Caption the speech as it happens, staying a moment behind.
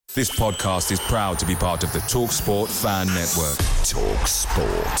This podcast is proud to be part of the TalkSport Fan Network.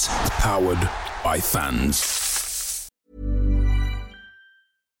 TalkSport. Powered by fans.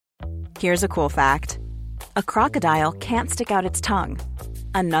 Here's a cool fact. A crocodile can't stick out its tongue.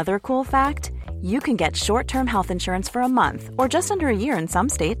 Another cool fact, you can get short-term health insurance for a month or just under a year in some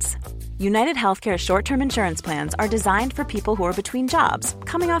states. United Healthcare short-term insurance plans are designed for people who are between jobs,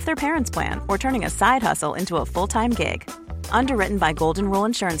 coming off their parents' plan, or turning a side hustle into a full-time gig. Underwritten by Golden Rule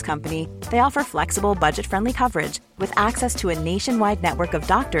Insurance Company, they offer flexible, budget-friendly coverage with access to a nationwide network of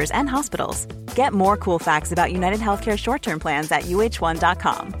doctors and hospitals. Get more cool facts about United Healthcare short-term plans at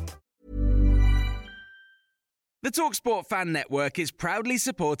uh1.com. The TalkSport Fan Network is proudly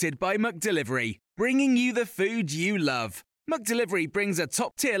supported by McDelivery, bringing you the food you love. McDelivery brings a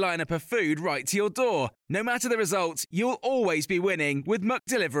top-tier lineup of food right to your door. No matter the result, you'll always be winning with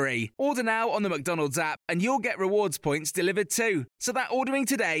McDelivery. Order now on the McDonald's app and you'll get rewards points delivered too. So that ordering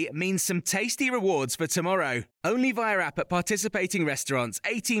today means some tasty rewards for tomorrow. Only via app at participating restaurants.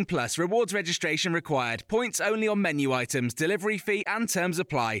 18 plus. Rewards registration required. Points only on menu items. Delivery fee and terms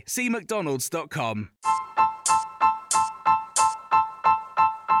apply. See mcdonalds.com.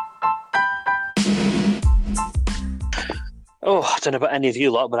 Oh, I don't know about any of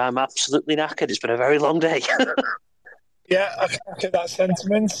you lot, but I'm absolutely knackered. It's been a very long day. Yeah, I second that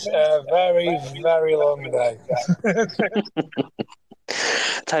sentiment. Very, very long day.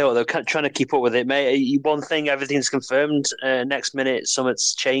 Tell you what, though, trying to keep up with it, mate. One thing, everything's confirmed. Next minute,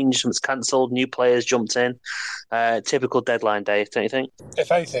 something's changed, something's cancelled, new players jumped in. Typical deadline day, don't you think?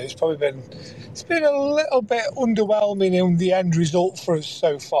 If anything, it's been a little bit underwhelming in the end result for us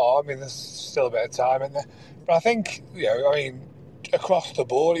so far. I mean, there's still a bit of time in there. But I think, across the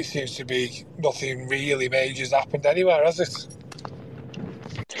board, it seems to be nothing really major has happened anywhere, has it?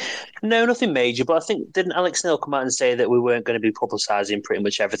 No, nothing major, but I think, didn't Alex Neil come out and say that we weren't going to be publicising pretty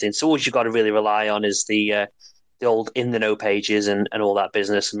much everything? So all you've got to really rely on is the old in-the-know pages and all that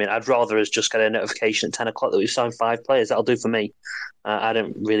business. I mean, I'd rather us just get a notification at 10 o'clock that we've signed 5 players. That'll do for me. I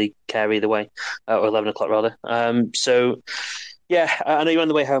don't really care either way, or 11 o'clock rather. Yeah, I know you're on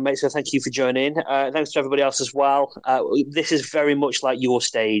the way home, mate, so thank you for joining. Thanks to everybody else as well. This is very much like your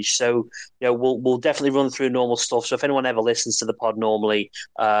stage, so we'll definitely run through normal stuff. So if anyone ever listens to the pod normally,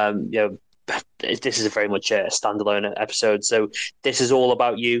 this is very much a standalone episode. So this is all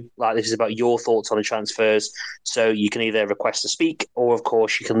about you. This is about your thoughts on the transfers. So you can either request to speak, or of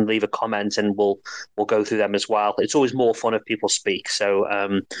course you can leave a comment, and we'll go through them as well. It's always more fun if people speak.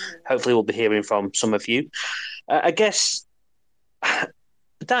 So hopefully we'll be hearing from some of you. I guess.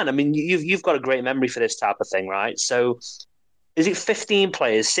 Dan, I mean, you've got a great memory for this type of thing, right? So is it 15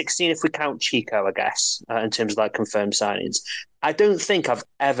 players, 16 if we count Chico, I guess, in terms of confirmed signings? I don't think I've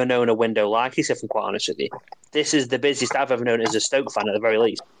ever known a window like this, if I'm quite honest with you. This is the busiest I've ever known as a Stoke fan, at the very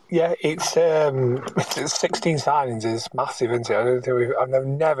least. Yeah, it's 16 signings is massive, isn't it? I don't think I've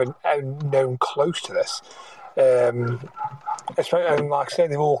never known close to this. Especially, and like I said,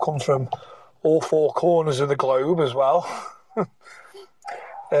 they've all come from all 4 corners of the globe as well.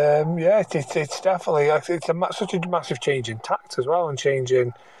 It's definitely it's such a massive change in tact as well, and change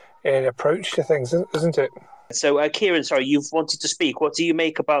in approach to things, isn't it? So, Kieran, sorry, you've wanted to speak. What do you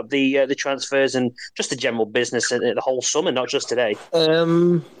make about the transfers and just the general business and the whole summer, not just today?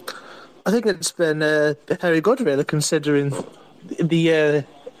 I think it's been very good, really, considering the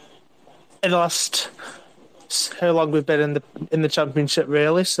last how long we've been in the Championship,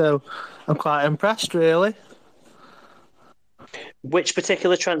 really. So, I'm quite impressed, really. Which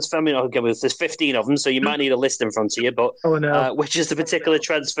particular transfer? I mean, again, there's 15 of them, so you might need a list in front of you. But which is the particular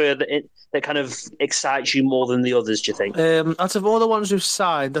transfer that kind of excites you more than the others? Do you think? Out of all the ones we've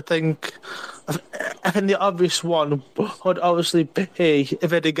signed, I think the obvious one would obviously be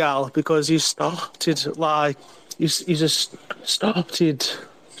Vidigal, because he started he's just started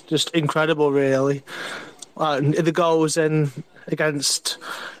just incredible, really. The goals in against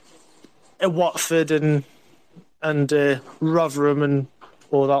Watford and Rotherham and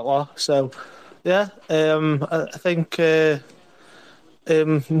all that lot. So, yeah, I think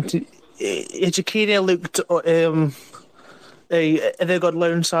Ichikine looked a very good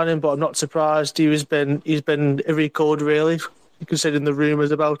loan signing, but I'm not surprised he's been recalled, really, considering the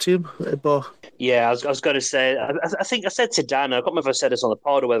rumours about him. But Yeah, I was going to say. I think I said to Dan. I can't remember if I said this on the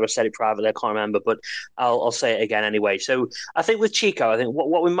pod or whether I said it privately. I can't remember, but I'll say it again anyway. So I think with Chico, I think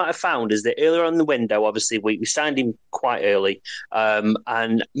what we might have found is that earlier on in the window, obviously we signed him quite early,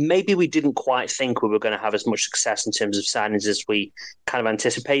 and maybe we didn't quite think we were going to have as much success in terms of signings as we kind of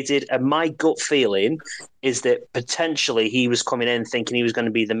anticipated. And my gut feeling is that potentially he was coming in thinking he was going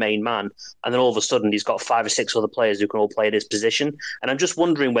to be the main man, and then all of a sudden he's got five or six other players who can all play his position. And I'm just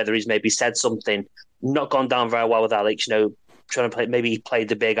wondering whether he's maybe said something, not gone down very well with Alex, trying to play, maybe he played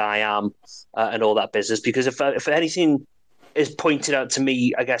the big I am and all that business. Because if anything is pointed out to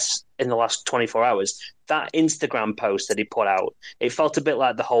me, I guess, in the last 24 hours, that Instagram post that he put out, it felt a bit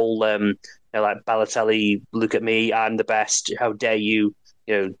like the whole, like Balotelli, look at me, I'm the best, how dare you,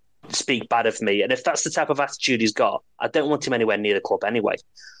 speak bad of me. And if that's the type of attitude he's got, I don't want him anywhere near the club anyway.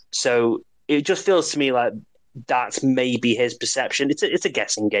 So it just feels to me like that's maybe his perception. It's a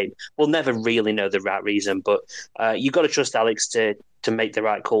guessing game. We'll never really know the right reason, but you've got to trust Alex to make the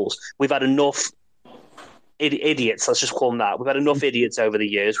right calls. We've had enough idiots. Let's just call them that. We've had enough idiots over the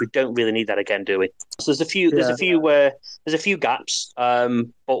years. We don't really need that again, do we? So there's a few gaps,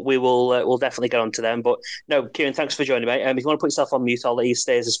 but we'll definitely get onto them. But no, Kieran, thanks for joining me. If you want to put yourself on mute, I'll let you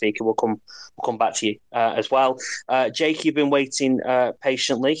stay as a speaker. We'll come back to you as well. Jake, you've been waiting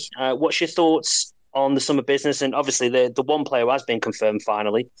patiently. What's your thoughts on the summer business? And obviously the one player who has been confirmed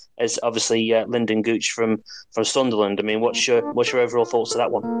finally is obviously Lyndon Gooch from Sunderland. I mean, what's your overall thoughts to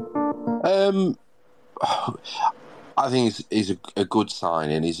that one? I think he's a good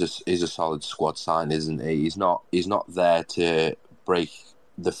signing. He's a solid squad sign, isn't he? He's not there to break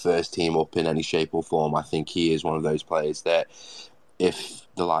the first team up in any shape or form. I think he is one of those players that if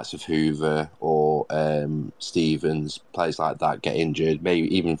the likes of Hoover or Stevens, players like that, get injured,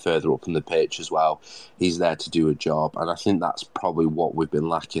 maybe even further up in the pitch as well, he's there to do a job. And I think that's probably what we've been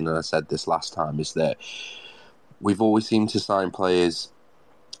lacking, and I said this last time, is that we've always seemed to sign players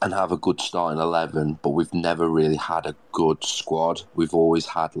and have a good starting 11, but we've never really had a good squad. We've always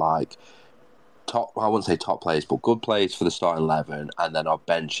had I wouldn't say top players, but good players for the starting 11, and then our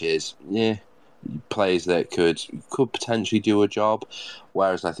benches, players that could potentially do a job.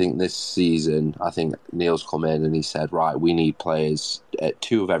 Whereas I think this season, Neil's come in and he said, right, we need players at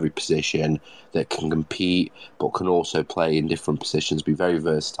two of every position that can compete, but can also play in different positions, be very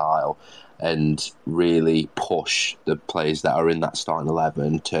versatile, and really push the players that are in that starting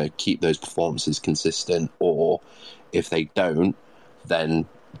 11 to keep those performances consistent. Or if they don't, then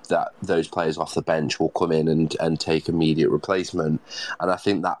those players off the bench will come in and take immediate replacement. And I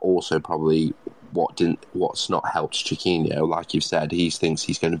think that also probably what's not helped Chiquinho. Like you've said, he thinks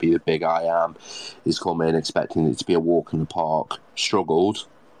he's going to be the big I am. He's come in expecting it to be a walk in the park, struggled,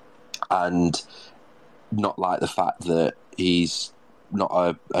 and not like the fact that he's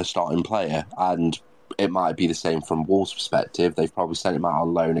not a starting player. And it might be the same from Wolves' perspective. They've probably sent him out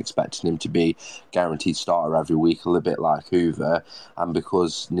on loan expecting him to be guaranteed starter every week, a little bit like Hoover. And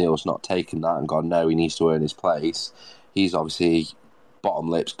because Neil's not taken that and gone, no, he needs to earn his place, he's obviously bottom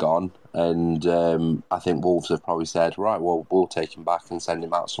lip's gone. And I think Wolves have probably said, right, well, we'll take him back and send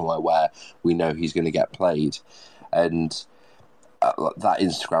him out somewhere where we know he's going to get played. And that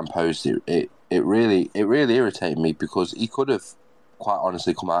Instagram post, it really irritated me, because he could have quite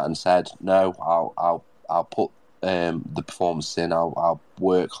honestly come out and said, no, I'll put the performance in. I'll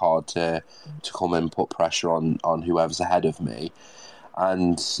work hard to come and put pressure on whoever's ahead of me.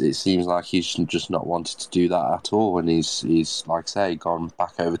 And it seems like he's just not wanted to do that at all. And he's like I say, gone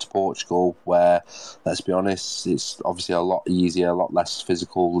back over to Portugal, where, let's be honest, it's obviously a lot easier, a lot less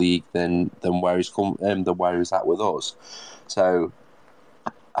physical league than where he's come, than where he's at with us. So,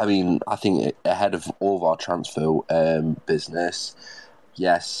 I mean, I think ahead of all of our transfer business,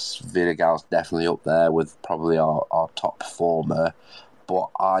 yes, Vidigal's definitely up there with probably our top performer, but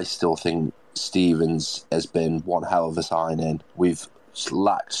I still think Stevens has been one hell of a signing. We've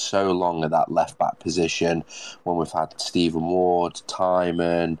lacked so long at that left-back position when we've had Stephen Ward,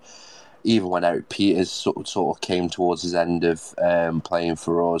 Timon, even when Eric Peters sort of came towards his end of playing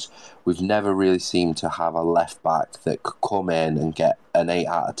for us. We've never really seemed to have a left-back that could come in and get an 8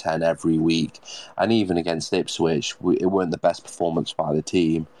 out of 10 every week. And even against Ipswich, it weren't the best performance by the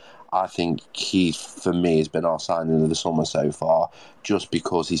team. I think he, for me, has been our signing of the summer so far, just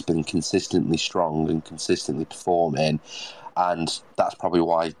because he's been consistently strong and consistently performing. And that's probably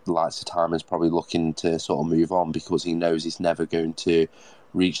why the likes of Time is probably looking to sort of move on, because he knows he's never going to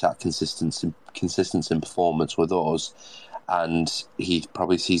reach that consistency in performance with us. And he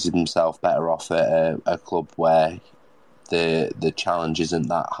probably sees himself better off at a club where the challenge isn't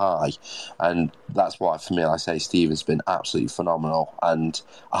that high, and that's why for me, I say Stevens been absolutely phenomenal, and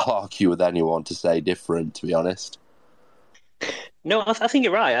I'll argue with anyone to say different, to be honest. No, I think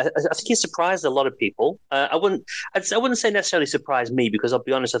you're right. I think he surprised a lot of people. I wouldn't say necessarily surprised me, because I'll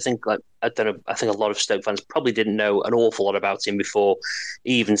be honest. I think I don't know. I think a lot of Stoke fans probably didn't know an awful lot about him before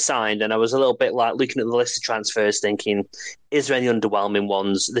he even signed. And I was a little bit like looking at the list of transfers, thinking, is there any underwhelming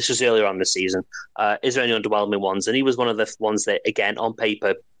ones? This was earlier on the season. Is there any underwhelming ones? And he was one of the ones that, again, on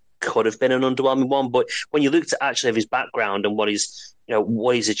paper, could have been an underwhelming one. But when you looked at actually of his background and what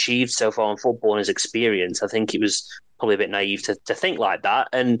he's achieved so far in football and his experience, I think it was probably a bit naive to think like that.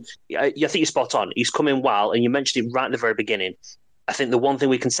 And I think you're spot on. He's come in well, and you mentioned it right at the very beginning. I think the one thing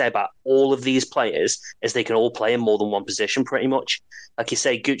we can say about all of these players is they can all play in more than one position, pretty much. Like you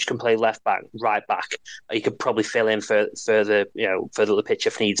say, Gooch can play left back, right back. He could probably fill in further up the pitch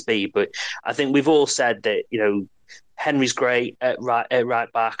if needs be. But I think we've all said that, Henry's great at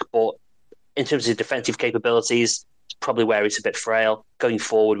right back, but in terms of defensive capabilities, it's probably where he's a bit frail. Going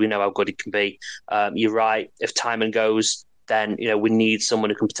forward, we know how good he can be. You're right. If Timon goes, then we need someone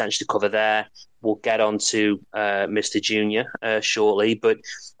who can potentially cover there. We'll get on to Mr. Junior shortly, but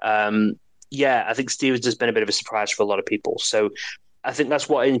I think Stevens has been a bit of a surprise for a lot of people. So I think that's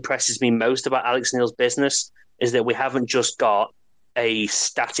what impresses me most about Alex Neil's business, is that we haven't just got a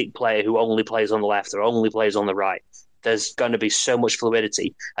static player who only plays on the left or only plays on the right. There's going to be so much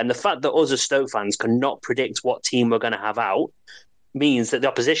fluidity. And the fact that us as Stoke fans cannot predict what team we're going to have out means that the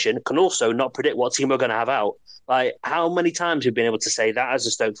opposition can also not predict what team we're going to have out. Like, how many times we've been able to say that as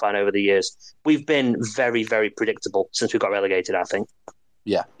a Stoke fan over the years? We've been very, very predictable since we got relegated, I think.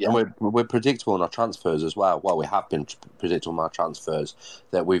 Yeah. And we're predictable in our transfers as well. Well, we have been predictable in our transfers,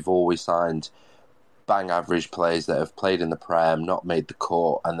 that we've always signed bang average players that have played in the Prem, not made the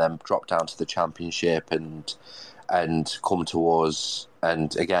cut, and then dropped down to the Championship and come to us,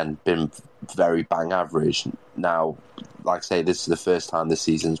 and again been very bang average. Now, like I say, this is the first time this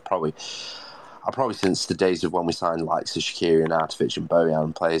season's probably since the days of when we signed likes of Shaqiri and Artovich and Bojan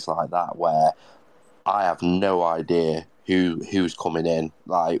and players like that, where I have no idea who's coming in.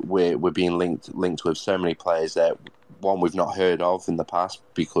 Like, we're being linked with so many players that, one, we've not heard of in the past,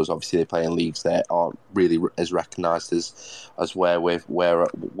 because obviously they play in leagues that aren't really as recognised as where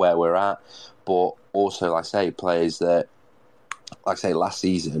we're at. But also, like I say, players that, like I say, last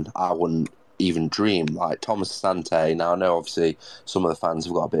season I wouldn't even dream, like Thomas Asante. Now, I know obviously some of the fans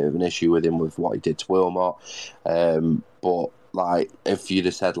have got a bit of an issue with him with what he did to Wilmot, but like, if you'd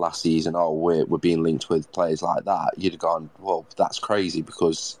have said last season, we're being linked with players like that, you'd have gone, well, that's crazy,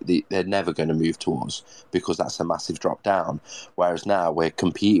 because they're never going to move to us, because that's a massive drop down. Whereas now we're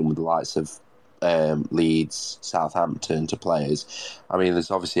competing with the likes of Leeds, Southampton to players. I mean,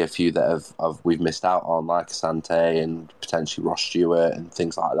 there's obviously a few that we've missed out on, like Asante and potentially Ross Stewart and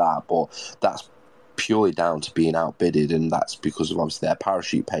things like that, but that's purely down to being outbidded, and that's because of obviously their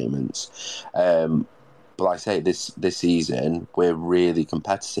parachute payments. But like I say, this season we're really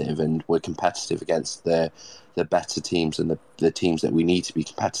competitive, and we're competitive against the better teams and the teams that we need to be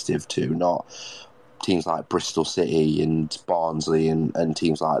competitive to, not teams like Bristol City and Barnsley and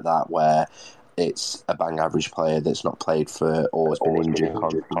teams like that, where it's a bang average player that's not played for or has been injured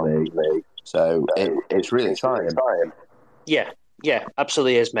constantly. So it's really exciting. Yeah,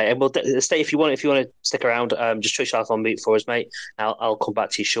 absolutely is, mate. And we'll stay if you want to stick around. Just switch off on mute for us, mate. I'll come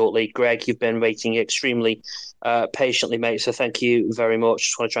back to you shortly. Greg, you've been waiting extremely patiently, mate. So thank you very much.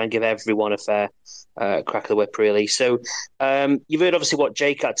 Just want to try and give everyone a fair crack of the whip, really. So you've heard obviously what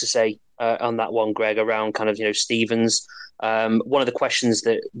Jake had to say on that one, Greg, around kind of Stevens. One of the questions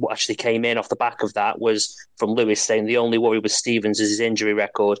that actually came in off the back of that was from Lewis, saying the only worry with Stevens is his injury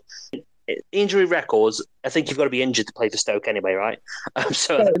record. Injury records, I think you've got to be injured to play for Stoke anyway, right?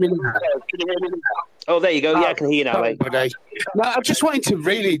 Oh, there you go. Yeah, I can hear you now, mate. No, I just wanted to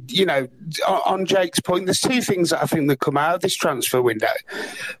really, on Jake's point, there's two things that I think that come out of this transfer window.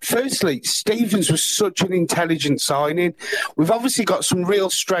 Firstly, Stevens was such an intelligent signing. We've obviously got some real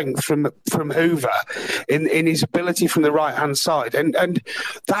strength from Hoover in his ability from the right-hand side, and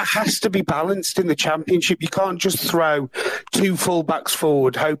that has to be balanced in the Championship. You can't just throw two full-backs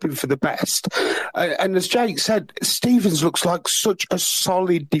forward hoping for the best. And as Jake said, Stevens looks like such a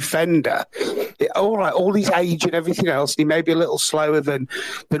solid defender. All right, all his age and everything else, he may be a little slower than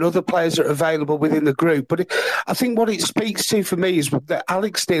other players that are available within the group. But I think what it speaks to for me is that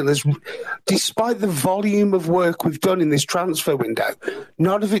Alex Neil has, despite the volume of work we've done in this transfer window,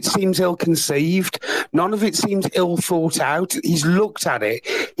 none of it seems ill-conceived. None of it seems ill-thought out. He's looked at it.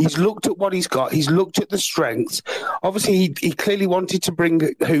 He's looked at what he's got. He's looked at the strengths. Obviously, he clearly wanted to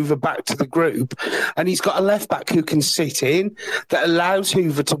bring Hoover back to the group, and he's He's got a left-back who can sit in, that allows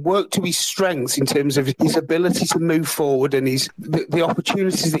Hoover to work to his strengths in terms of his ability to move forward and the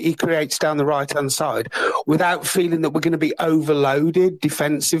opportunities that he creates down the right-hand side without feeling that we're going to be overloaded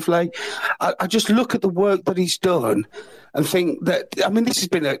defensively. I just look at the work that he's done and think that, I mean, this has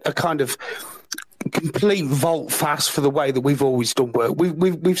been a kind of complete volte fast for the way that we've always done work.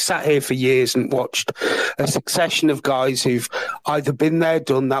 We've sat here for years and watched a succession of guys who've either been there,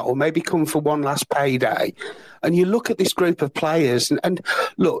 done that, or maybe come for one last payday. And you look at this group of players and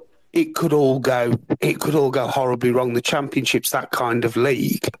look, it could all go horribly wrong. The Championship's that kind of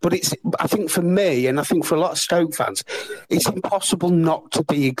league. But I think for me, and I think for a lot of Stoke fans, it's impossible not to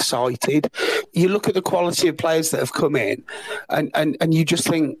be excited. You look at the quality of players that have come in and you just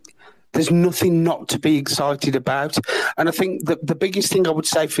think, there's nothing not to be excited about. And I think that the biggest thing I would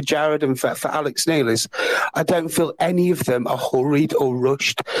say for Jared and for Alex Neil is I don't feel any of them are hurried or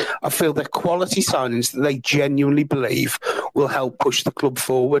rushed. I feel they're quality signings that they genuinely believe will help push the club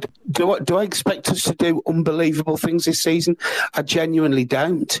forward. Do I expect us to do unbelievable things this season? I genuinely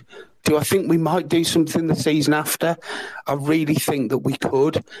don't. Do I think we might do something the season after? I really think that we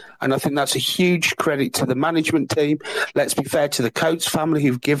could. And I think that's a huge credit to the management team. Let's be fair to the Coates family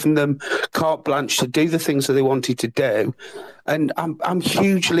who've given them carte blanche to do the things that they wanted to do. And I'm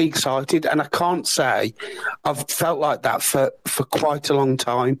hugely excited. And I can't say I've felt like that for quite a long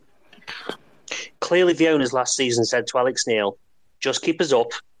time. Clearly, the owners last season said to Alex Neil, just keep us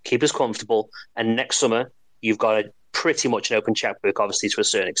up, keep us comfortable. And next summer, you've got to pretty much an open checkbook, obviously, to a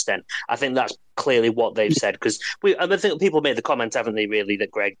certain extent. I think that's clearly what they've said, because I think people made the comment, haven't they, really,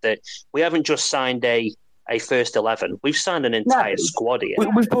 that Greg, that we haven't just signed a first 11. We've signed an entire squad here.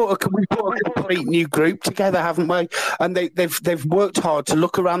 We've brought a complete new group together, haven't we? And they've worked hard to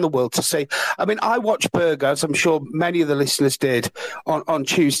look around the world to see. I mean, I watched Berger, as I'm sure many of the listeners did, on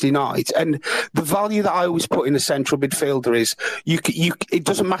Tuesday night. And the value that I always put in a central midfielder is it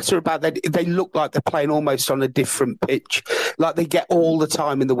doesn't matter about that. They look like they're playing almost on a different pitch, like they get all the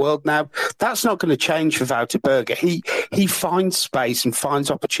time in the world now. That's not going to change for Wouter Berger. He finds space and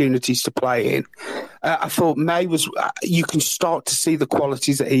finds opportunities to play in. I thought May you can start to see the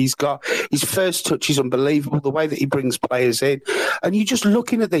qualities that he's got. His first touch is unbelievable, the way that he brings players in. And you're just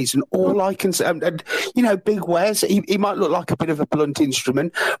looking at these and all I can say, and Big Wes, he might look like a bit of a blunt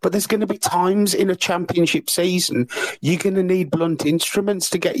instrument, but there's going to be times in a Championship season you're going to need blunt instruments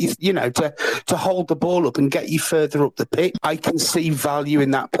to get you, to hold the ball up and get you further up the pitch. I can see value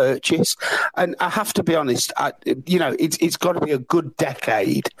in that purchase. And I have to be honest, it's got to be a good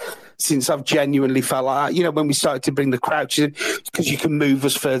decade since I've genuinely felt like that. When we started to bring the crouches in, because you can move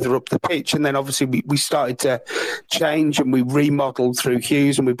us further up the pitch. And then obviously we started to change and we remodeled through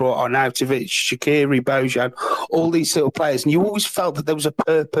Hughes and we brought on Arnautovic, Shaqiri, Bojan, all these little players. And you always felt that there was a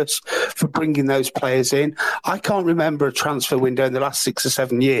purpose for bringing those players in. I can't remember a transfer window in the last 6 or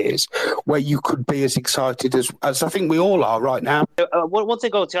 7 years where you could be as excited as I think we all are right now. One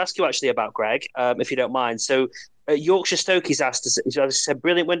thing I want to ask you actually about, Greg, if you don't mind. So Yorkshire Stoke, he's asked us, he's said,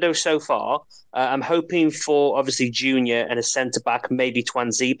 brilliant window so far. I'm hoping for, obviously, Junior and a centre-back, maybe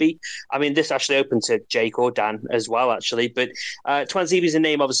Twanzebe. I mean, this actually opened to Jake or Dan as well, actually. But Twanzebe is a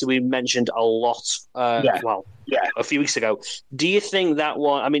name, obviously, we mentioned a lot, a few weeks ago. Do you think that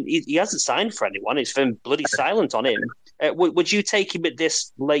one, I mean, he hasn't signed for anyone. It's been bloody silent on him. Would you take him at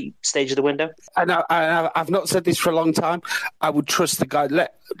this late stage of the window? I've not said this for a long time. I would trust the guy.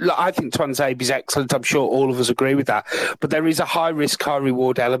 I think Twanzebe is excellent. I'm sure all of us agree with that. But there is a high risk, high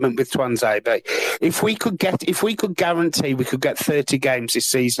reward element with Twanzebe. If we could guarantee we could get 30 games this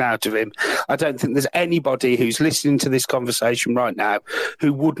season out of him, I don't think there's anybody who's listening to this conversation right now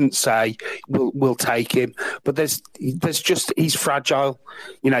who wouldn't say we'll take him. But there's just, he's fragile.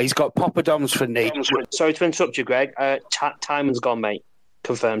 He's got poppadoms for knee. Sorry to interrupt you, Greg. Timon's gone, mate.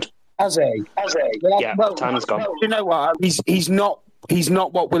 Confirmed. Has he? Yeah, Timon's gone. You know what? He's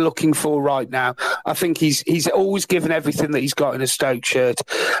not what we're looking for right now. I think he's always given everything that he's got in a Stoke shirt.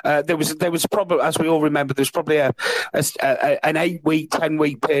 There was probably, as we all remember, there was probably an 8-week,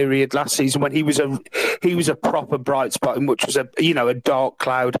 10-week period last season when he was a proper bright spot, in which was a dark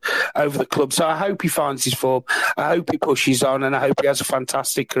cloud over the club. So I hope he finds his form. I hope he pushes on, and I hope he has a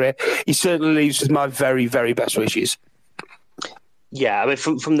fantastic career. He certainly leaves with my very, very best wishes. Yeah, I mean,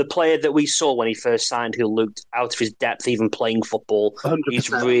 from the player that we saw when he first signed, who looked out of his depth, even playing football,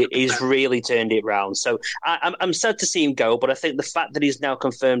 he's really turned it round. So I'm sad to see him go, but I think the fact that he's now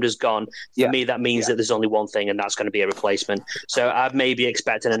confirmed as gone, for me, that means that there's only one thing, and that's going to be a replacement. So I'd maybe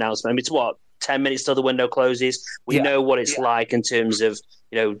expect an announcement. I mean, it's 10 minutes till the window closes. We know what it's like in terms of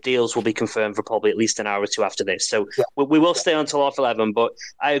deals will be confirmed for probably at least an hour or two after this. So we will stay until 11. But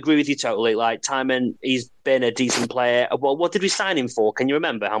I agree with you totally. Like Timon, he's been a decent player. Well, what did we sign him for? Can you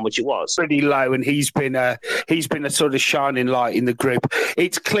remember how much it was? Pretty low, and he's been a sort of shining light in the group.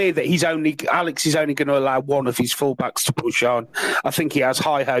 It's clear that Alex is only going to allow one of his fullbacks to push on. I think he has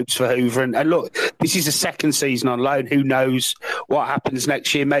high hopes for Hoover. And look, this is the second season on loan. Who knows what happens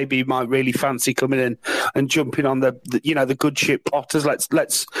next year? Maybe he might really fancy coming in and jumping on the good ship Potters.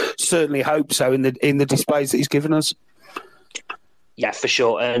 Let's certainly hope so in the displays that he's given us. Yeah, for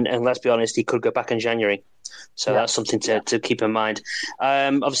sure. And let's be honest, he could go back in January. So that's something to keep in mind.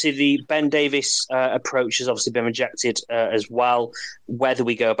 Obviously, the Ben Davies approach has obviously been rejected as well. Whether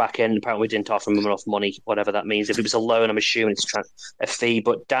we go back in, apparently we didn't offer him enough money, whatever that means. If it was a loan, I'm assuming it's a fee.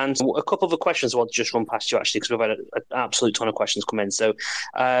 But Dan, a couple of the questions I want to just run past you, actually, because we've had an absolute ton of questions come in. So,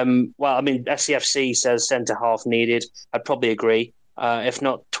 SCFC says centre-half needed. I'd probably agree. If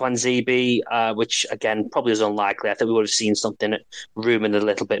not Twanzebe, which again probably is unlikely. I think we would have seen something rumored a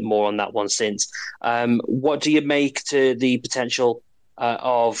little bit more on that one since. What do you make to the potential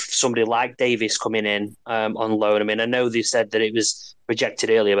of somebody like Davies coming in on loan? I mean, I know they said that it was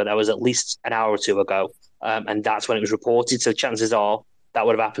rejected earlier, but that was at least an hour or two ago, and that's when it was reported. So chances are that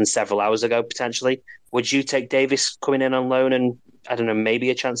would have happened several hours ago, potentially. Would you take Davies coming in on loan and, I don't know,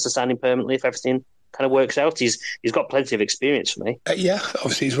 maybe a chance to sign him permanently if everything kind of works out? He's got plenty of experience for me.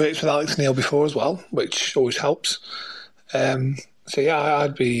 Obviously he's worked with Alex Neil before as well, which always helps.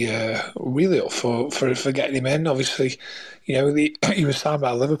 I'd be really up for getting him in. Obviously, he was signed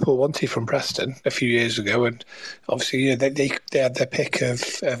by Liverpool, wasn't he, from Preston a few years ago, and obviously they had their pick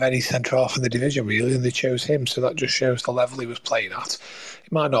of any centre half in the division really, and they chose him. So that just shows the level he was playing at.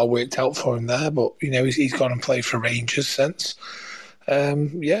 It might not have worked out for him there, but he's gone and played for Rangers since.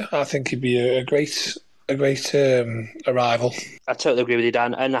 I think he'd be a great arrival. I totally agree with you,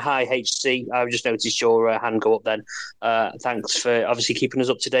 Dan. And hi, HC. I've just noticed your hand go up then. Thanks for obviously keeping us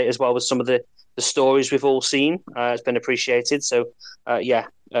up to date as well with some of the stories we've all seen. It's been appreciated. So,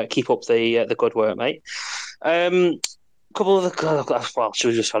 keep up the good work, mate. Couple of so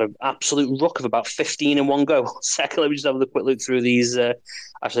we just had an absolute ruck of about 15 in one go. Second, let me just have a quick look through these.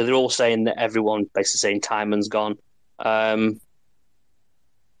 Actually, they're all saying that everyone basically saying Timon's gone.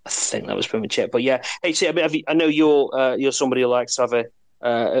 I think that was pretty much it. But yeah, hey, see, I know you're somebody who likes to have a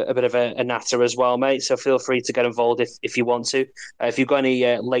bit of a natter as well, mate. So feel free to get involved if you want to. If you've got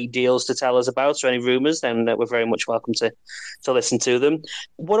any late deals to tell us about or any rumours, then we're very much welcome to listen to them.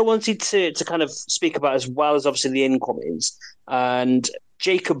 What I wanted to kind of speak about as well as obviously the incomings and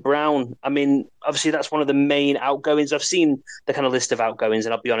Jacob Brown. I mean, obviously that's one of the main outgoings. I've seen the kind of list of outgoings,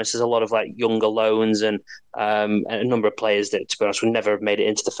 and I'll be honest, there's a lot of like younger loans and a number of players that, to be honest, would never have made it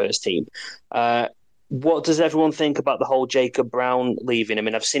into the first team. What does everyone think about the whole Jacob Brown leaving? I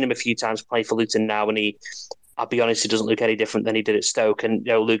mean, I've seen him a few times play for Luton now, and I'll be honest, he doesn't look any different than he did at Stoke. And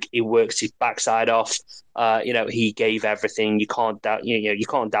Luke, he works his backside off. He gave everything. You can't doubt. You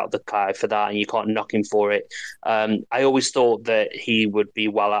can't doubt the guy for that, and you can't knock him for it. I always thought that he would be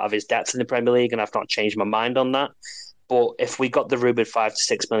well out of his depth in the Premier League, and I've not changed my mind on that. But if we got the rumoured £5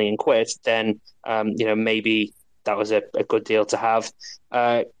 to £6 million, then maybe that was a good deal to have.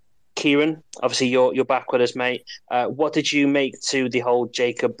 Kieran, obviously you're back with us, mate. What did you make to the whole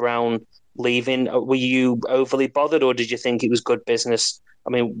Jacob Brown leaving? Were you overly bothered, or did you think it was good business? I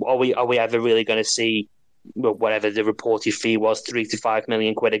mean, are we ever really going to see whatever the reported fee was, £3 to £5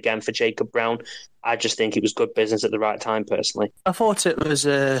 million again for Jacob Brown? I just think it was good business at the right time, personally. I thought it was.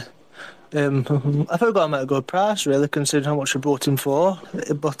 I thought we got him at a good price, really, considering how much we bought him for.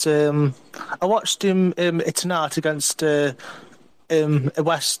 But I watched him tonight against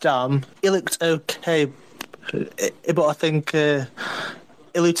West Ham. He looked okay, but I think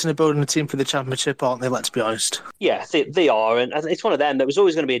Luton are building a team for the Championship, aren't they? Let's be honest. Yeah, they are, and it's one of them that was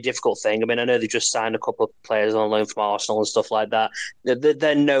always going to be a difficult thing. I mean, I know they just signed a couple of players on loan from Arsenal and stuff like that.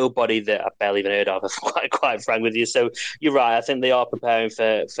 They're nobody that I've barely even heard of, if I'm quite frank with you. So you're right. I think they are preparing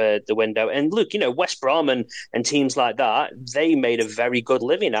for the window. And look, West Brom and teams like that, they made a very good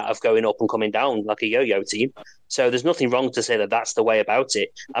living out of going up and coming down like a yo-yo team. So there's nothing wrong to say that that's the way about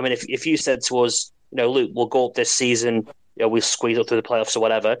it. I mean, if you said to us, Luke, we'll go up this season, we'll squeeze up through the playoffs or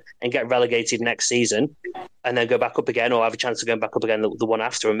whatever and get relegated next season and then go back up again or have a chance of going back up again the one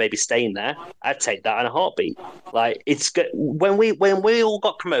after and maybe staying there, I'd take that in a heartbeat. Like, it's good. When we all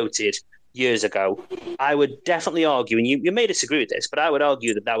got promoted years ago, I would definitely argue, and you may disagree with this, but I would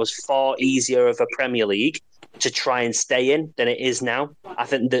argue that was far easier of a Premier League to try and stay in than it is now. I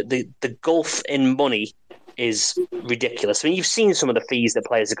think that the gulf in money is ridiculous. I mean, you've seen some of the fees that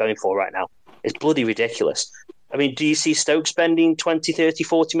players are going for right now. It's bloody ridiculous. I mean, do you see Stoke spending 20, 30,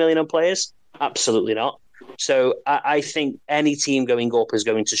 40 million on players? Absolutely not. So I think any team going up is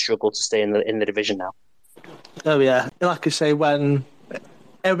going to struggle to stay in the division now. Oh yeah, like I say, when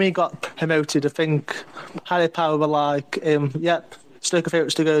we got promoted, I think Harry Power were like, yep, Stoke are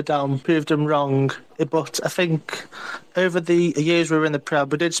favourites to go down, proved them wrong. But I think over the years we were in the Prem,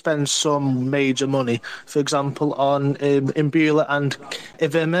 we did spend some major money. For example, on Imbula and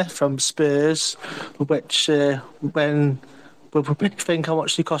Ivime from Spurs, which when we think how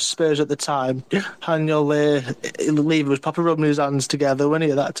much they cost Spurs at the time, Daniel Levy was proper rubbing his hands together, wasn't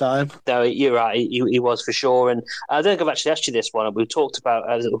he, at that time? No, you're right. He was for sure. And I don't think I've actually asked you this one. We've talked about,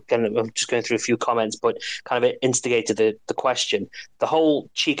 I'm just going through a few comments, but kind of instigated the question. The whole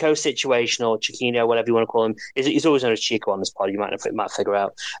Chico situation, or Chiquinho, whatever you want to call him, he's always known as Chico on this pod. You might figure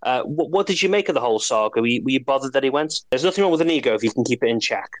out. What did you make of the whole saga? Were you bothered that he went? There's nothing wrong with an ego if you can keep it in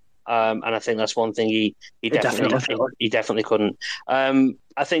check. And I think that's one thing he definitely couldn't. I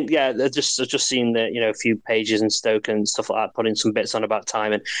think, I've just seen that, a few pages in Stoke and stuff like that, putting some bits on about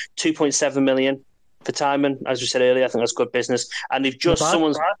Timon. 2.7 million for Timon, as we said earlier. I think that's good business. And they've just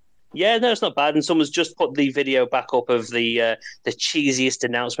yeah, no, it's not bad. And someone's just put the video back up of the cheesiest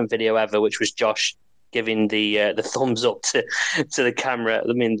announcement video ever, which was Josh giving the thumbs up to the camera.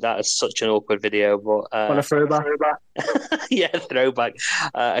 I mean, that is such an awkward video, but what a throwback. Yeah, throwback,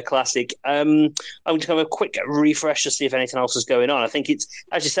 a classic. I'm just going to have a quick refresh to see if anything else is going on. I think it's,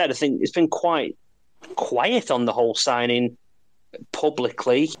 as you said, I think it's been quite quiet on the whole signing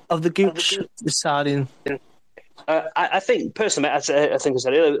publicly. Of the Gooch signing. I think, personally, I think I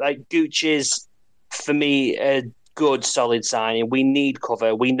said earlier, like, Gooch is, for me, a good, solid signing. We need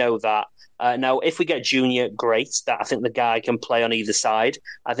cover. We know that. Now, if we get Junior, great. That I think the guy can play on either side.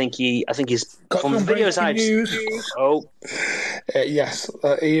 I think he's got from some videos breaking news. Yes,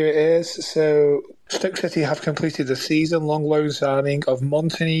 here it is. So, Stoke City have completed the season-long loan signing of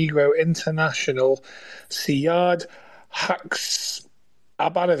Montenegro international Sijad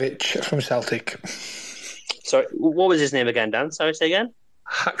Haksabanovic from Celtic. Sorry, what was his name again, Dan? Sorry, say again.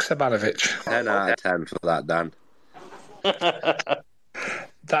 Haksabanovic. 10 out of 10 for that, Dan.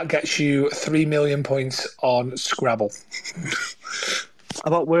 That gets you 3 million points on Scrabble.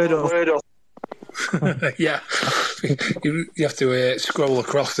 About Wordle. Yeah, you have to scroll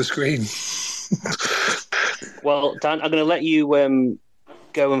across the screen. Well, Dan, I'm going to let you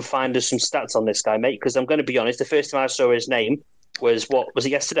go and find us some stats on this guy, mate, because I'm going to be honest, the first time I saw his name was it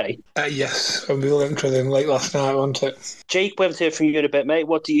yesterday? Yes, and we went through them late last night, wasn't it? Jake, we haven't heard from you in a bit, mate.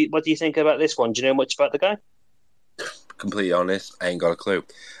 What do you think about this one? Do you know much about the guy? Completely honest, I ain't got a clue.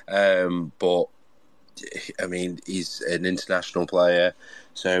 But I mean, he's an international player,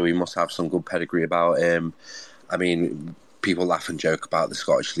 so he must have some good pedigree about him. I mean, people laugh and joke about the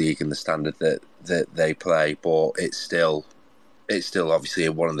Scottish League and the standard that they play, but it's still obviously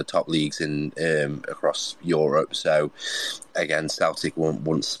one of the top leagues in across Europe. So again, Celtic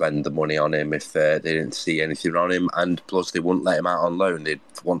wouldn't spend the money on him if they didn't see anything on him, and plus they wouldn't let him out on loan. They'd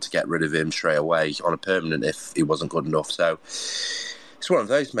want to get rid of him straight away on a permanent if he wasn't good enough. So it's one of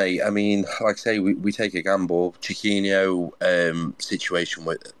those, mate. I mean, like I say, we take a gamble. Chiquinho situation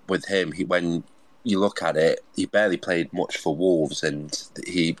with him, when you look at it, he barely played much for Wolves, and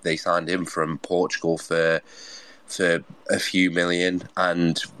they signed him from Portugal for a few million,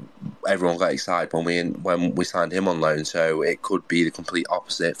 and everyone got excited when we signed him on loan. So it could be the complete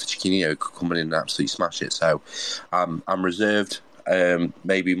opposite for Chiquinho. Could come in and absolutely smash it. So I'm reserved.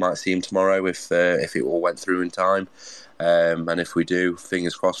 Maybe we might see him tomorrow if it all went through in time. And if we do,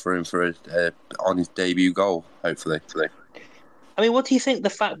 fingers crossed for him for on his debut goal, hopefully. I mean, what do you think the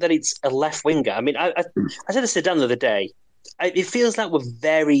fact that it's a left winger? I mean, I said this to Dan the other day. It feels like we're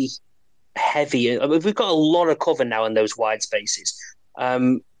very heavy. I mean, we've got a lot of cover now in those wide spaces.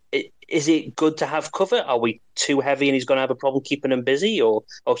 Is it good to have cover? Are we too heavy and he's going to have a problem keeping him busy,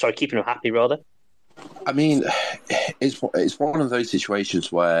 keeping him happy rather? I mean, it's one of those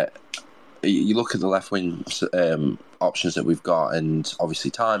situations where you look at the left wing options that we've got, and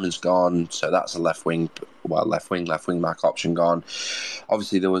obviously Timon's gone, so that's a left wing back option gone.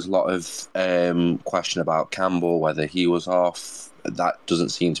 Obviously, there was a lot of question about Campbell, whether he was off. That doesn't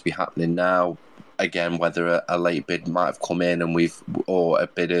seem to be happening now. Again, whether a late bid might have come in or a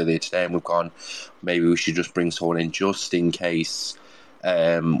bid earlier today, and we've gone, maybe we should just bring someone in just in case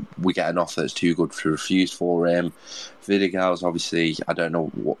we get an offer that's too good to refuse for him. Vidigal's obviously, I don't know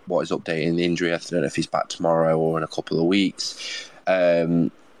what is updating the injury. I don't know if he's back tomorrow or in a couple of weeks.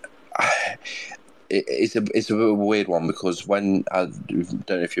 It's a bit of a weird one, because when, I don't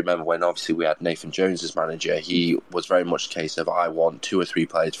know if you remember, when obviously we had Nathan Jones as manager, he was very much a case of, I want 2 or 3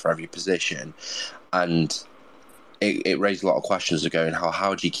 players for every position, and it raised a lot of questions of going,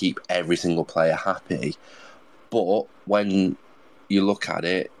 how do you keep every single player happy? But when you look at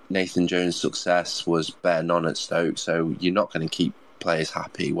it, Nathan Jones' success was bare none at Stoke, so you're not going to keep players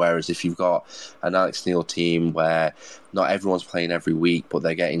happy. Whereas if you've got an Alex Neil team where not everyone's playing every week, but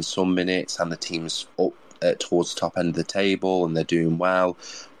they're getting some minutes and the team's up towards the top end of the table and they're doing well,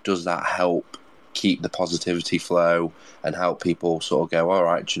 does that help keep the positivity flow and help people sort of go, all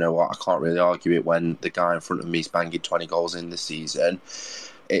right, do you know what, I can't really argue it when the guy in front of me is banging 20 goals in this season.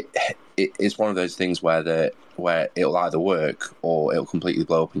 It's one of those things where it'll either work or it'll completely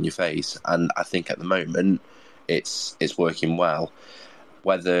blow up in your face. And I think at the moment it's working well.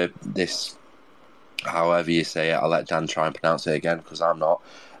 Whether this, however you say it, I'll let Dan try and pronounce it again because I'm not.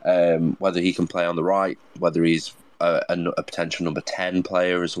 Whether he can play on the right, whether he's a potential number 10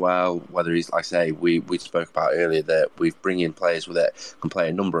 player as well, whether he's, like I say, we spoke about earlier that we've bring in players with it can play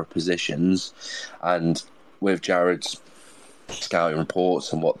a number of positions, and with Jared's scouting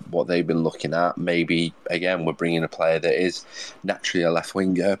reports and what they've been looking at, maybe again we're bringing a player that is naturally a left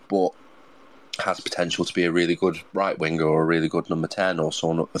winger but has potential to be a really good right winger or a really good number 10 or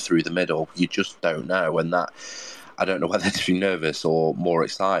someone up through the middle. You just don't know, and that I don't know whether to be nervous or more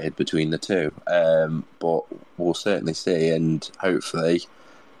excited between the two, but we'll certainly see, and hopefully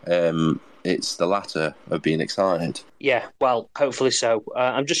it's the latter of being excited. Yeah, well, hopefully so.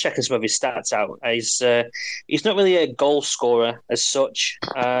 I'm just checking some of his stats out. He's not really a goal scorer as such.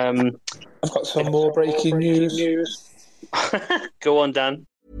 I've got some more breaking news. Go on, Dan.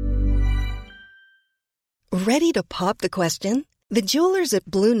 Ready to pop the question? The jewelers at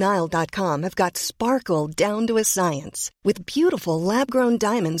BlueNile.com have got sparkle down to a science with beautiful lab-grown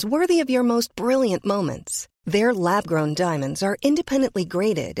diamonds worthy of your most brilliant moments. Their lab-grown diamonds are independently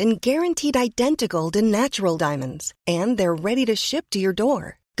graded and guaranteed identical to natural diamonds, and they're ready to ship to your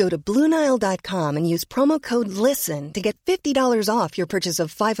door. Go to BlueNile.com and use promo code LISTEN to get $50 off your purchase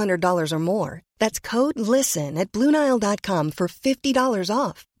of $500 or more. That's code LISTEN at BlueNile.com for $50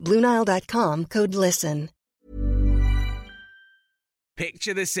 off. BlueNile.com, code LISTEN.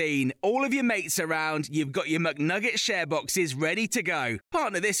 Picture the scene. All of your mates around, you've got your McNugget share boxes ready to go.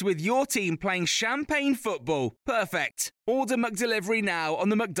 Partner this with your team playing champagne football. Perfect. Order McDelivery now on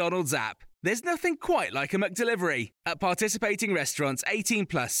the McDonald's app. There's nothing quite like a McDelivery. At participating restaurants, 18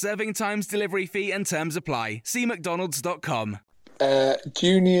 plus, serving times, delivery fee and terms apply. See mcdonalds.com.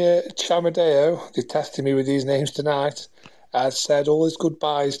 Junior Chamadeo, they tested me with these names tonight, has said all his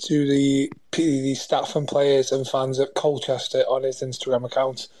goodbyes to the staff and players and fans at Colchester on his Instagram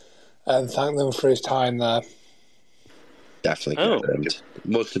account and thanked them for his time there. Definitely confirmed.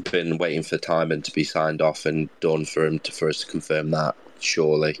 Must have been waiting for timing to be signed off and done for us to confirm that,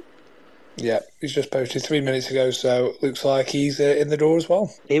 surely. Yeah, he's just posted 3 minutes ago, so looks like he's in the door as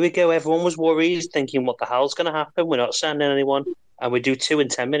well. Here we go. Everyone was worried, thinking, what the hell's going to happen? We're not sending anyone, and we do 2 in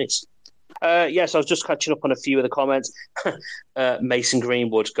 10 minutes. Yes, I was just catching up on a few of the comments. Mason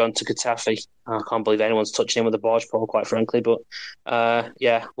Greenwood gone to Getafe. I can't believe anyone's touching him with a barge pole, quite frankly, but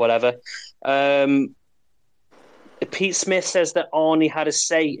yeah, whatever. Pete Smith says that Arnie had a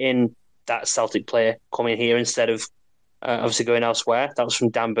say in that Celtic player coming here instead of obviously going elsewhere. That was from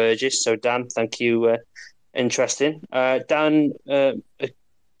Dan Burgess. So, Dan, thank you. Interesting. Dan,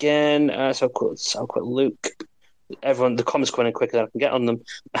 again, so quick Luke. Everyone, the comments coming in quicker than I can get on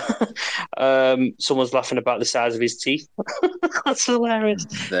them. Someone's laughing about the size of his teeth. That's hilarious.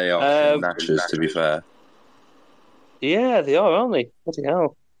 They are gnashers, to be fair. Yeah, they are, aren't they? Bloody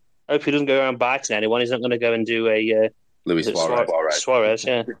hell. I hope he doesn't go around biting anyone. He's not going to go and do a Luis Suarez,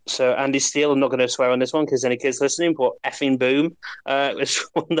 yeah. So Andy Steele, I'm not going to swear on this one because any kids listening, but effing boom is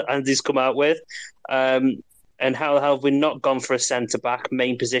one that Andy's come out with. And how have we not gone for a centre-back,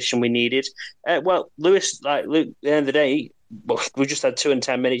 main position we needed? Well, Lewis, at the end of the day, we just had 2 in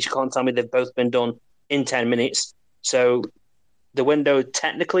 10 minutes. You can't tell me they've both been done in 10 minutes. So the window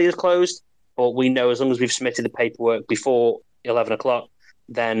technically is closed, but we know as long as we've submitted the paperwork before 11 o'clock,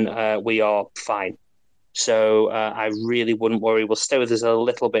 then we are fine. So I really wouldn't worry. We'll stay with us a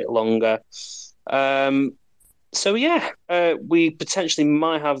little bit longer. So yeah, we potentially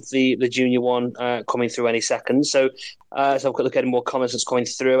might have the junior one coming through any second. So let's have a quick look at any more comments that's coming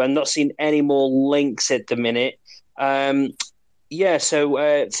through. I'm not seeing any more links at the minute. So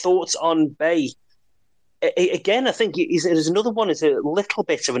thoughts on Bay? Again, I think there's another one. It's a little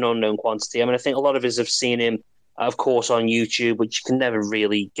bit of an unknown quantity. I mean, I think a lot of us have seen him, of course, on YouTube, which you can never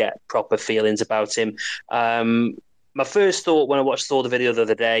really get proper feelings about him. My first thought when I watched the video the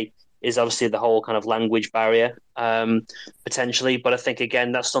other day is obviously the whole kind of language barrier, potentially. But I think,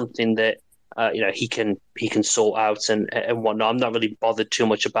 again, that's something that he can sort out and whatnot. I'm not really bothered too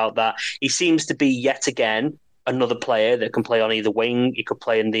much about that. He seems to be, yet again, another player that can play on either wing. He could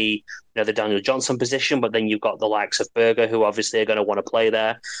play in the Daniel Johnson position, but then you've got the likes of Berger, who obviously are going to want to play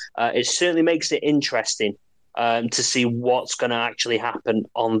there. It certainly makes it interesting to see what's going to actually happen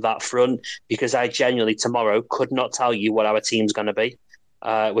on that front, because I genuinely tomorrow could not tell you what our team's going to be,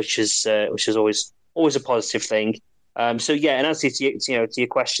 which is always a positive thing. So yeah, and answer to your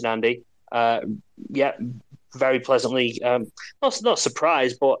question, Andy, yeah, very pleasantly, not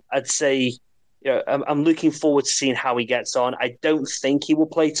surprised, but I'd say I'm looking forward to seeing how he gets on. I don't think he will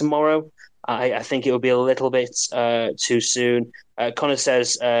play tomorrow. I think it will be a little bit too soon. Connor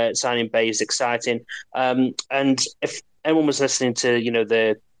says signing Bay is exciting, and if anyone was listening to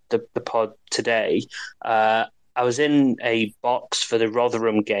the pod today, I was in a box for the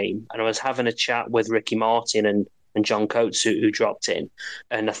Rotherham game, and I was having a chat with Ricky Martin and John Coates who dropped in,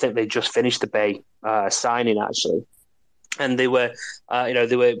 and I think they just finished the Bay signing actually, and they were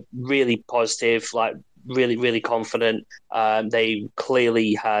really positive, like really, really confident. They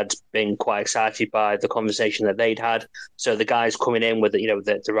clearly had been quite excited by the conversation that they'd had. So the guys coming in with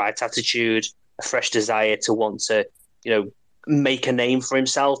the right attitude, a fresh desire to want to make a name for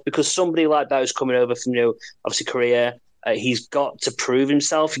himself, because somebody like that who's coming over from obviously Korea. He's got to prove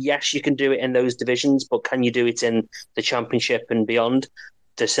himself. Yes, you can do it in those divisions, but can you do it in the Championship and beyond?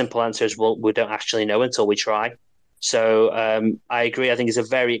 The simple answer is, well, we don't actually know until we try. So I agree. I think it's a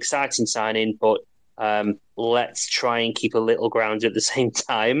very exciting signing, but let's try and keep a little grounded at the same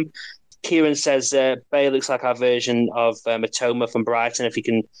time. Kieran says Bay looks like our version of Matoma from Brighton. If he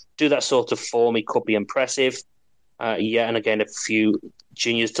can do that sort of form, he could be impressive. Yeah, and again, a few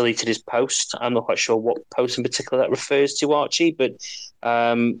juniors deleted his post. I'm not quite sure what post in particular that refers to, Archie, but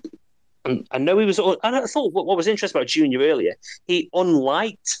I know he was. And I thought what was interesting about Junior earlier, he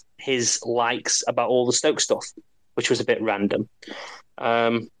unliked his likes about all the Stoke stuff, which was a bit random.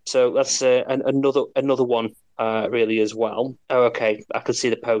 So that's another one really as well. Oh, okay, I could see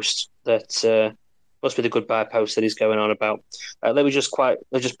the post that must be the goodbye post that he's going on about. Let me just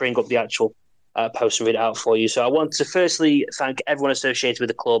bring up the actual post and read it out for you. So I want to firstly thank everyone associated with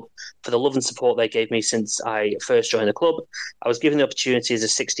the club for the love and support they gave me since I first joined the club. I was given the opportunity as a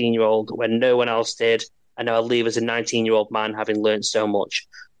 16-year-old when no one else did, and now I leave as a 19-year-old man having learned so much.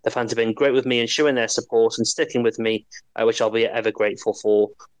 The fans have been great with me and showing their support and sticking with me, which I'll be ever grateful for.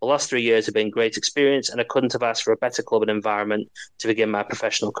 The last 3 years have been great experience, and I couldn't have asked for a better club and environment to begin my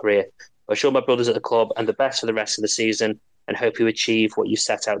professional career. I assure my brothers at the club and the best for the rest of the season, and hope you achieve what you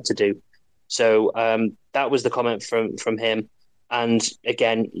set out to do. So that was the comment from him. And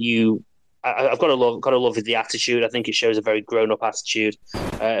again, I've got to love the attitude. I think it shows a very grown-up attitude.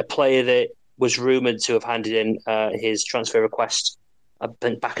 A player that was rumoured to have handed in his transfer request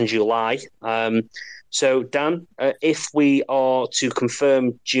back in July. So, Dan, if we are to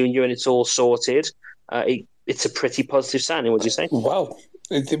confirm Junior and it's all sorted, it's a pretty positive signing, would you say? Well,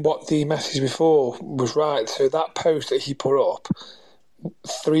 what the message before was right. So that post that he put up,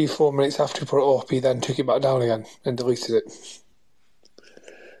 3-4 minutes after he put it up, he then took it back down again and deleted it.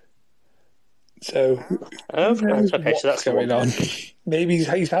 So, okay, so that's going on. Maybe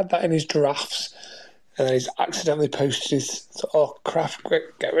he's had that in his drafts, and then he's accidentally posted his. Oh crap!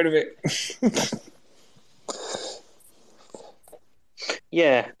 Quick, get rid of it.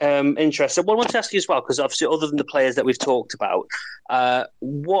 Yeah, interesting. Well, I want to ask you as well, because obviously, other than the players that we've talked about,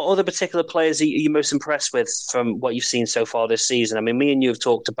 what other particular players are you most impressed with from what you've seen so far this season? I mean, me and you have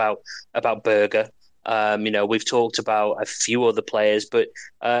talked about Berger. We've talked about a few other players, but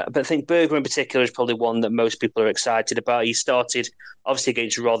I think Berger in particular is probably one that most people are excited about. He started obviously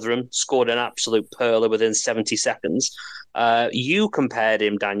against Rotherham, scored an absolute pearler within 70 seconds. You compared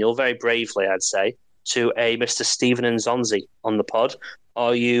him, Daniel, very bravely, I'd say, to a Mr. Stephen Nzonzi on the pod.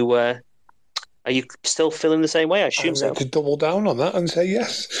 Are you still feeling the same way? I assume so. I'm going to double down on that and say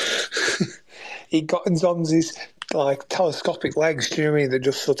yes. He got Nzonzi's telescopic legs, do you know what I mean? That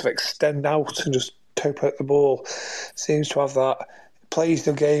just sort of extend out and just tope out the ball. Seems to have that. Plays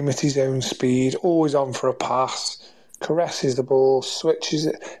the game at his own speed, always on for a pass, caresses the ball, switches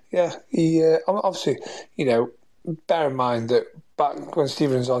it. Yeah, he obviously, bear in mind that back when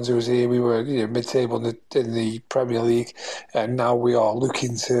Stephen Nzonzi was here, we were mid-table in the Premier League, and now we are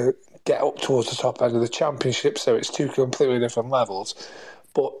looking to get up towards the top end of the Championship, so it's two completely different levels.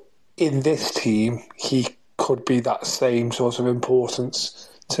 But in this team, he could be that same sort of importance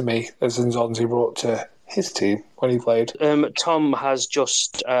to me as Nzonzi brought to his team when he played. Tom has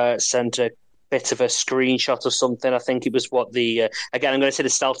just sent a bit of a screenshot of something. I think it was again, I'm going to say the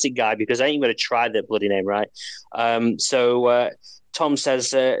Celtic guy because I ain't going to try the bloody name right. So Tom Tom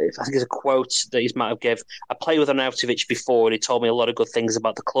says, I think it's a quote that he might have given. I played with Arnautovic before, and he told me a lot of good things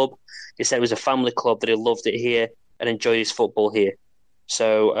about the club. He said it was a family club, that he loved it here and enjoyed his football here.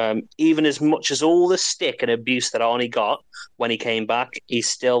 So even as much as all the stick and abuse that Arnie got when he came back, he's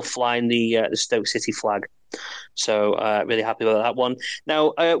still flying the Stoke City flag. So really happy about that one.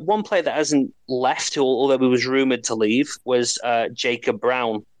 Now, one player that hasn't left, although he was rumoured to leave, was Jacob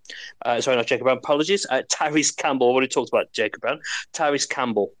Brown. Sorry, not Jacob Brown, apologies. Tyrese Campbell, I've already talked about Jacob Brown. Tyrese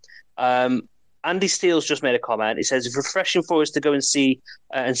Campbell. Andy Steele's just made a comment. He says, it's refreshing for us to go and see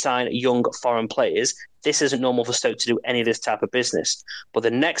and sign young foreign players. This isn't normal for Stoke to do any of this type of business. But the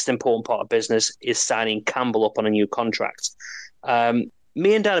next important part of business is signing Campbell up on a new contract.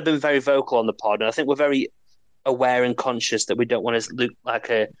 Me and Dan have been very vocal on the pod, and I think we're very aware and conscious that we don't want to look like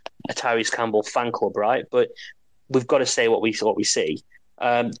a Tyrese Campbell fan club, right? But we've got to say what we see.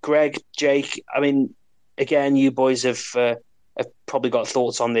 Greg, Jake, I mean, again, you boys have probably got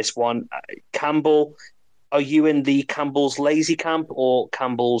thoughts on this one. Campbell, are you in the Campbell's lazy camp or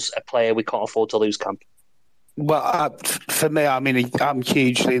Campbell's a player we can't afford to lose camp? Well, for me, I mean, I'm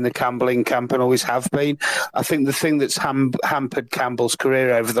hugely in the Campbell camp and always have been. I think the thing that's hampered Campbell's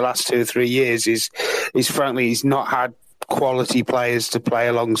career over the last 2 or 3 years is frankly, he's not had quality players to play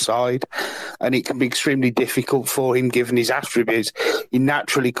alongside, and it can be extremely difficult for him given his attributes. He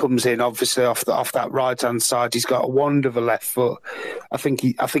naturally comes in, obviously off that right hand side. He's got a wonderful left foot. I think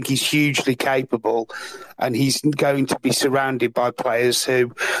he's hugely capable, and he's going to be surrounded by players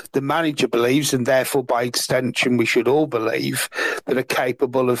who the manager believes, and therefore by extension we should all believe, that are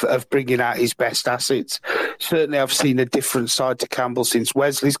capable of bringing out his best assets. Certainly, I've seen a different side to Campbell since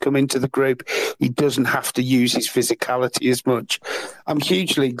Wesley's come into the group. He doesn't have to use his physicality as much. I'm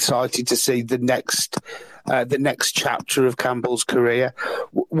hugely excited to see the next chapter of Campbell's career.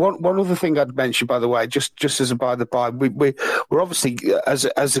 One other thing I'd mention, by the way, just as a by the by, we're obviously as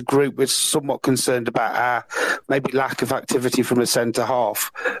a group we're somewhat concerned about our maybe lack of activity from a centre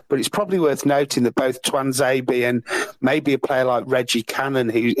half, but it's probably worth noting that both Twanzebe and maybe a player like Reggie Cannon,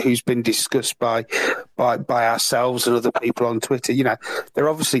 who's been discussed by ourselves and other people on Twitter, you know,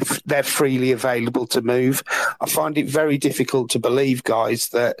 they're freely available to move. I find it very difficult to believe, guys,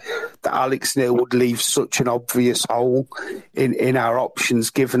 that Alex Neil would leave such an obvious hole in our options,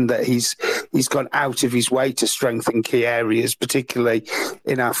 given that he's gone out of his way to strengthen key areas, particularly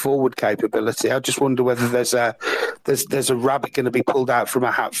in our forward capability. I just wonder whether there's a rabbit going to be pulled out from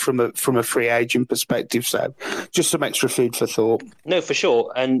a hat from a free agent perspective. So just some extra food for thought. No, for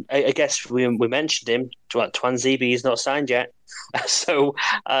sure. And I guess we mentioned him. Twanzebe is not signed yet. So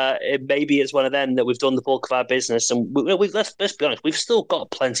maybe it's one of them that we've done the bulk of our business, and let's be honest, we've still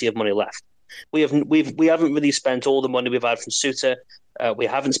got plenty of money left. We haven't really spent all the money we've had from Suter. We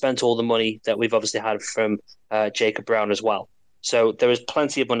haven't spent all the money that we've obviously had from Jacob Brown as well. So there is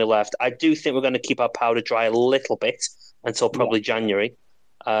plenty of money left. I do think we're going to keep our powder dry a little bit until probably January.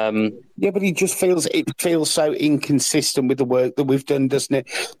 Yeah, but it feels so inconsistent with the work that we've done, doesn't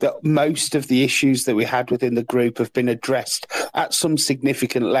it? That most of the issues that we had within the group have been addressed at some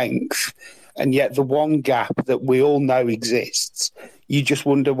significant length, and yet the one gap that we all know exists, you just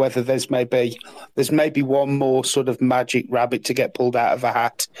wonder whether there's maybe one more sort of magic rabbit to get pulled out of a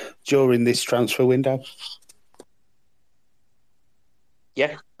hat during this transfer window.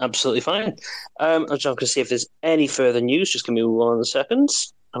 Yeah, absolutely fine. I'm just going to see if there's any further news. Just give me 1 second.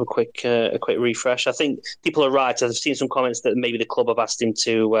 Have a quick refresh. I think people are right. I've seen some comments that maybe the club have asked him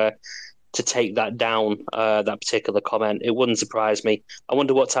to take that down, that particular comment. It wouldn't surprise me. I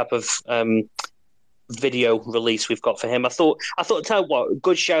wonder what type of video release we've got for him. I thought, tell you what,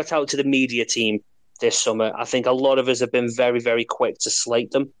 good shout out to the media team this summer. I think a lot of us have been very, very quick to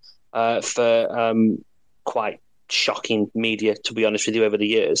slate them for quite shocking media, to be honest with you, over the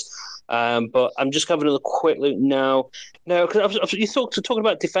years. But I'm just having a quick look now. No, because you talking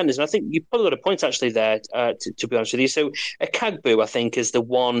about defenders, and I think you probably got a point actually there, to be honest with you. So Kagbu, I think, is the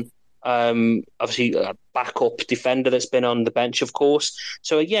one, obviously a backup defender that's been on the bench, of course.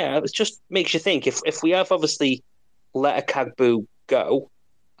 So yeah, it just makes you think, if we have obviously let a Kagbu go,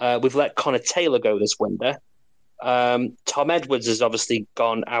 we've let Connor Taylor go this window. Tom Edwards has obviously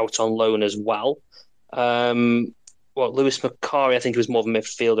gone out on loan as well. Lewis McCarry, I think he was more of a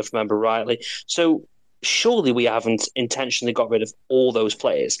midfielder, if I remember rightly. So surely we haven't intentionally got rid of all those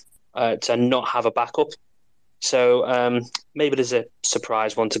players to not have a backup. So maybe there's a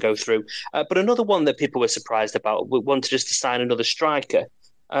surprise one to go through. But another one that people were surprised about, we wanted us to sign another striker.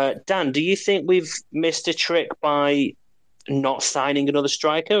 Dan, do you think we've missed a trick by not signing another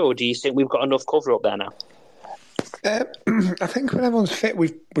striker, or do you think we've got enough cover up there now? I think when everyone's fit,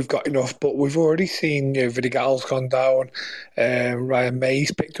 we've got enough. But we've already seen Vidigal's gone down. Ryan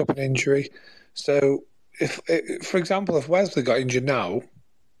May's picked up an injury. So, for example, if Wesley got injured now,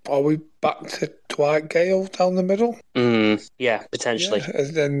 are we back to Dwight Gale down the middle? Yeah, potentially.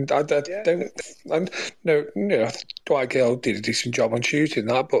 Yeah, and I don't. And no, Dwight Gale did a decent job on shooting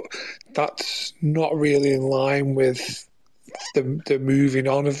that, but that's not really in line with the moving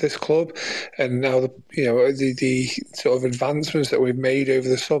on of this club, and now the sort of advancements that we've made over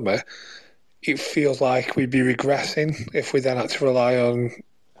the summer. It feels like we'd be regressing if we then had to rely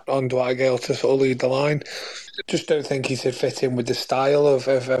on Dwight Gale to sort of lead the line. Just don't think he's fit in with the style of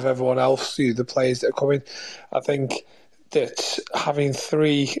everyone else, the players that are coming. I think that having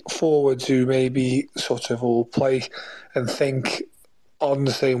three forwards who maybe sort of all play and think on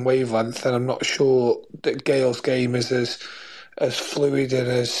the same wavelength, and I'm not sure that Gale's game is as fluid and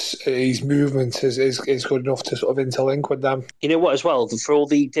as his movement is good enough to sort of interlink with them. You know what, as well, for all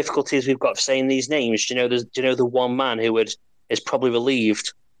the difficulties we've got for saying these names, do you know the one man who is probably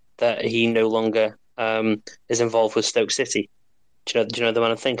relieved that he no longer is involved with Stoke City? Do you know the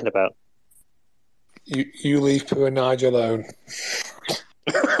man I'm thinking about? You leave poor Nigel alone.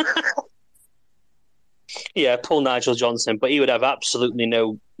 Yeah, poor Nigel Johnson, but he would have absolutely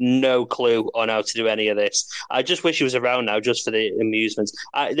no clue on how to do any of this. I just wish he was around now, just for the amusement.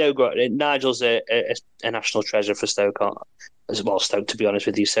 Nigel's a national treasure for Stoke, as well, Stoke, to be honest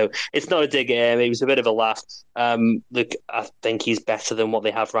with you. So it's not a dig at him. It was a bit of a laugh. Look, I think he's better than what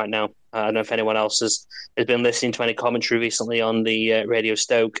they have right now. I don't know if anyone else has been listening to any commentary recently on the Radio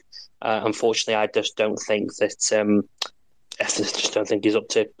Stoke. Unfortunately, I just don't think that. I just don't think he's up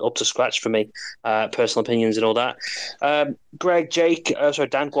to scratch for me. Personal opinions and all that. Greg, Jake,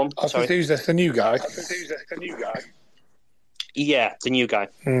 Dan, go on. Sorry. Who's this? The new guy? Yeah, the new guy.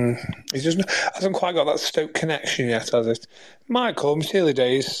 He just hasn't quite got that Stoke connection yet, has it? Might come, it's early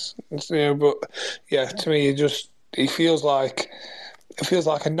days, but yeah, to me, he feels like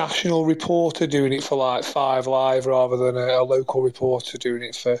a national reporter doing it for like 5 Live rather than a local reporter doing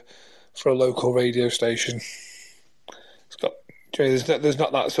it for a local radio station. There's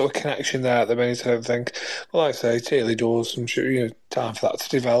not that sort of connection there at the minute, I don't think. Well, like I say, it's early doors. I'm sure time for that to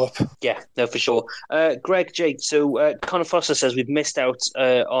develop. Yeah, no, for sure. Greg, Jake, so Conor Foster says we've missed out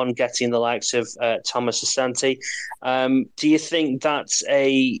on getting the likes of Thomas Asante. Do you think that's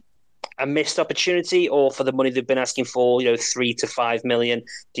a missed opportunity, or for the money they've been asking for, 3 to 5 million,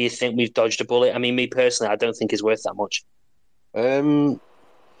 do you think we've dodged a bullet? I mean, me personally, I don't think it's worth that much. I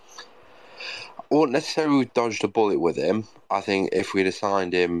wouldn't necessarily dodged a bullet with him. I think if we'd have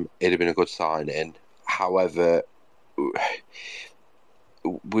signed him, it'd have been a good signing. However,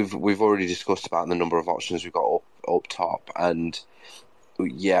 we've already discussed about the number of options we've got up top, and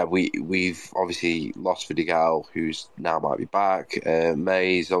yeah, we've obviously lost Vidigal, who's now might be back.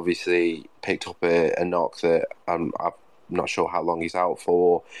 May's obviously picked up a knock that I'm not sure how long he's out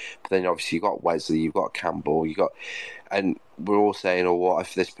for. But then obviously you've got Wesley, you've got Campbell, and we're all saying, oh, what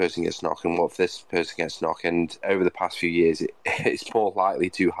if this person gets knocked and what if this person gets knocked? And over the past few years, it's more likely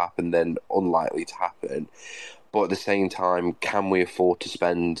to happen than unlikely to happen. But at the same time, can we afford to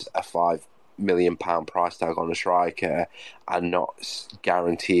spend a £5 million price tag on a striker and not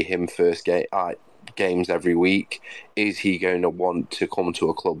guarantee him first games every week? Is he going to want to come to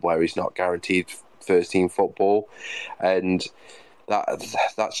a club where he's not guaranteed first team football? And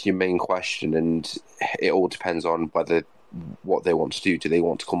that's your main question, and it all depends on what they want to do. Do they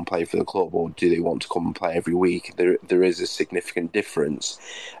want to come play for the club, or do they want to come and play every week? There is a significant difference.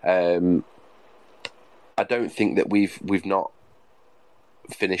 I don't think that we've not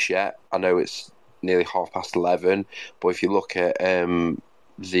finished yet. I know it's nearly 11:30, but if you look at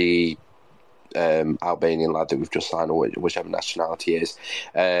the Albanian lad that we've just signed, or whichever nationality is,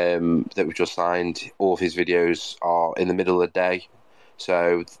 that we've just signed, all of his videos are in the middle of the day.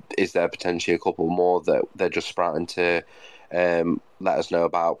 So is there potentially a couple more that they're just sprouting to let us know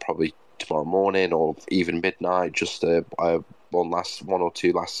about, probably tomorrow morning or even midnight, just one or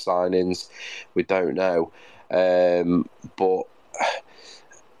two last signings? We don't know. But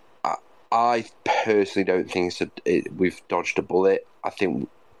I personally don't think we've dodged a bullet. I think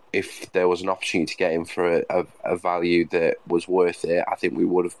if there was an opportunity to get him for a value that was worth it, I think we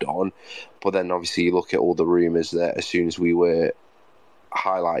would have done. But then obviously you look at all the rumours that as soon as we were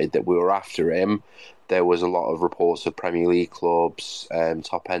highlighted that we were after him, there was a lot of reports of Premier League clubs,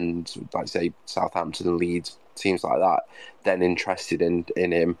 top end, like say Southampton and Leeds, teams like that then interested in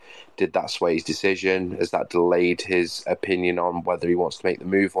him? Did that sway his decision? Has that delayed his opinion on whether he wants to make the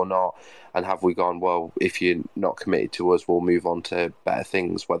move or not? And have we gone, well, if you're not committed to us, we'll move on to better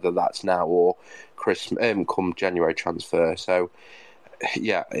things, whether that's now or come January transfer. So,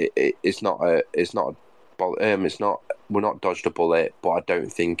 yeah, we're not dodged a bullet, but I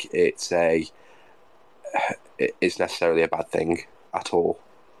don't think it's necessarily a bad thing at all.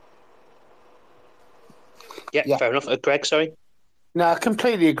 Yeah, fair enough. Greg, sorry. No, I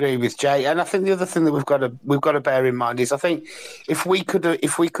completely agree with Jay, and I think the other thing that we've got to bear in mind is I think if we could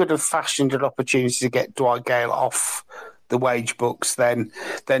have fashioned an opportunity to get Dwight Gale off the wage books, then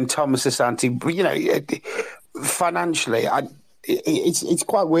Thomas Asante, financially, it's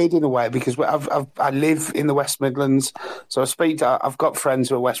quite weird in a way because I live in the West Midlands, so I've got friends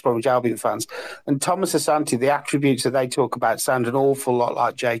who are West Bromwich Albion fans, and Thomas Asante, the attributes that they talk about sound an awful lot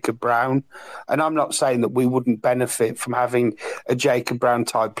like Jacob Brown, and I'm not saying that we wouldn't benefit from having a Jacob Brown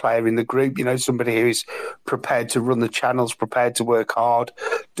type player in the group, somebody who is prepared to run the channels, prepared to work hard,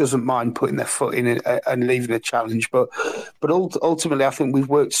 doesn't mind putting their foot in and leaving a challenge, but ultimately I think we've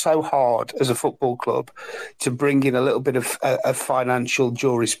worked so hard as a football club to bring in a little bit of financial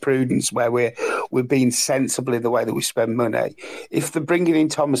jurisprudence where we're being sensible in the way that we spend money. If they're bringing in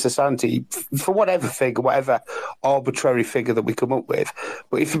Thomas Asante for whatever figure, whatever arbitrary figure that we come up with,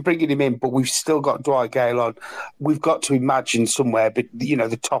 but if you're bringing him in, but we've still got Dwight Gale on, we've got to imagine somewhere, but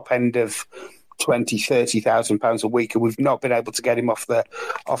the top end of £20,000-30,000 a week, and we've not been able to get him off the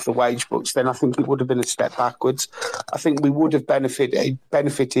wage books, then I think it would have been a step backwards. I think we would have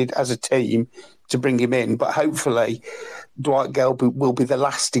benefited as a team to bring him in, but hopefully Dwight Gale will be the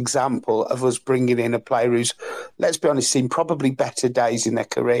last example of us bringing in a player who's, let's be honest, seen probably better days in their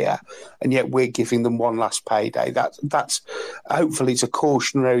career, and yet we're giving them one last payday. That's hopefully it's a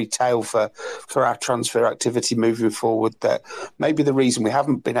cautionary tale for our transfer activity moving forward, that maybe the reason we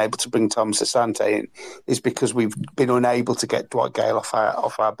haven't been able to bring Thomas Asante in is because we've been unable to get Dwight Gale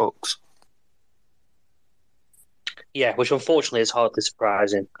off our books. Yeah, which unfortunately is hardly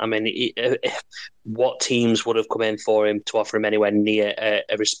surprising. I mean, what teams would have come in for him to offer him anywhere near a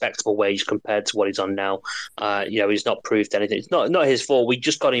respectable wage compared to what he's on now? He's not proved anything. It's not his fault. We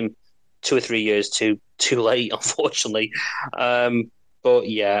just got him 2 or 3 years too late, unfortunately. But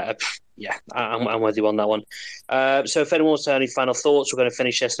yeah, I'm with you on that one. So if anyone wants to have any final thoughts, we're going to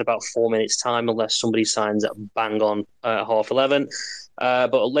finish this in about 4 minutes' time, unless somebody signs at bang on 11:30.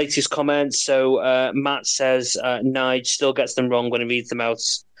 But latest comments. So Matt says Nige still gets them wrong when he reads them out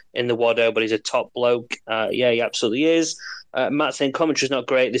in the Wado, but he's a top bloke. Yeah, he absolutely is. Matt saying commentary's not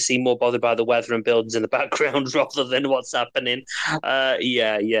great. They seem more bothered by the weather and buildings in the background rather than what's happening.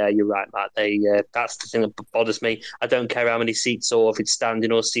 Yeah, you're right, Matt. That's the thing that bothers me. I don't care how many seats or if it's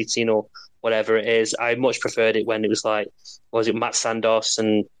standing or seating or whatever it is. I much preferred it when it was like, was it Matt Sandos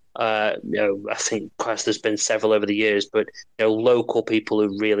and I think there's been several over the years, but local people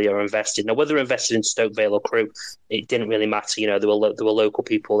who really are invested. Now, whether they're invested in Stoke, Vale or Crewe, it didn't really matter. There were local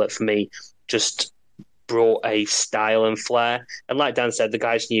people that, for me, just brought a style and flair. And like Dan said, the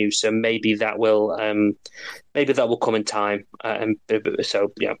guy's new, so maybe that will come in time.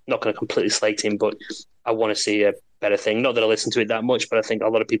 So not going to completely slate him, but I want to see a better thing. Not that I listen to it that much, but I think a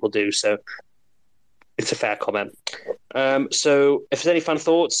lot of people do. So it's a fair comment. So if there's any fan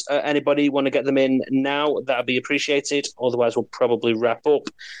thoughts, anybody want to get them in now, that'd be appreciated. Otherwise, we'll probably wrap up.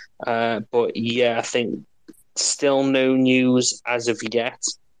 But yeah, I think still no news as of yet.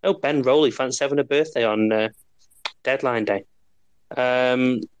 Oh, Ben Rowley, fancy having a birthday on deadline day.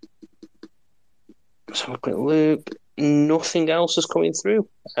 So a quick look. Nothing else is coming through.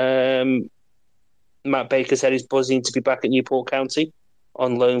 Matt Baker said he's buzzing to be back at Newport County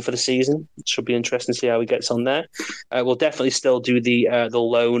on loan for the season. It should be interesting to see how he gets on there. We'll definitely still do the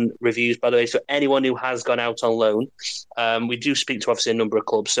loan reviews, by the way. So anyone who has gone out on loan, we do speak to obviously a number of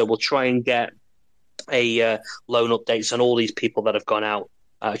clubs, so we'll try and get a loan updates on all these people that have gone out,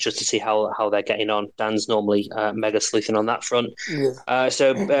 just to see how they're getting on. Dan's normally mega sleuthing on that front. Yeah.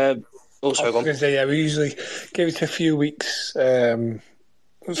 We usually give it a few weeks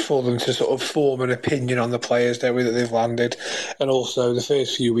for them to sort of form an opinion on the players that they've landed, and also the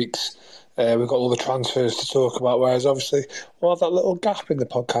first few weeks we've got all the transfers to talk about, whereas obviously we'll have that little gap in the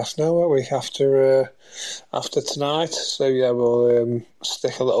podcast now, won't we, after tonight. So yeah, we'll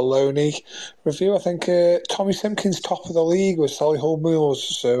stick a little loaney review. I think Tommy Simpkins top of the league with Solihull Moors,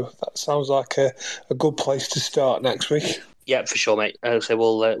 so that sounds like a good place to start next week. Yeah, for sure, mate. So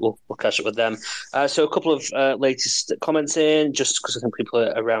we'll catch up with them. So a couple of latest comments in, just because I think people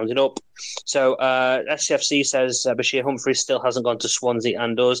are rounding up. So SCFC says Bashir Humphries still hasn't gone to Swansea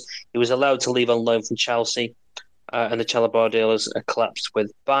and us. He was allowed to leave on loan from Chelsea. and the Chalobah deal has collapsed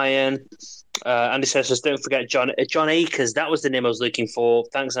with Bayern. Andy says, don't forget John Akers. That was the name I was looking for.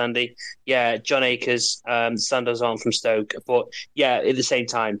 Thanks, Andy. Yeah, John Akers. Sanders aren't from Stoke, but yeah, at the same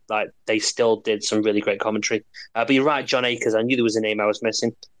time, like they still did some really great commentary. But you're right, John Akers. I knew there was a name I was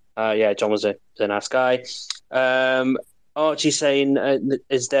missing. Yeah, John was a nice guy. Archie saying,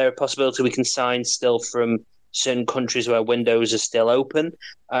 is there a possibility we can sign still from certain countries where windows are still open?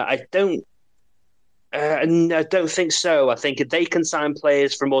 I don't think so. I think if they can sign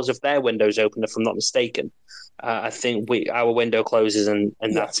players from us if their window's open, if I'm not mistaken. I think our window closes and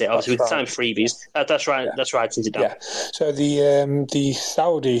that's it. Obviously, we can sign freebies. That's right. Yeah. That's right. It down. Yeah. So the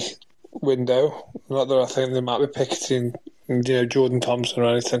Saudi window, not that I think they might be picketing, Jordan Thompson or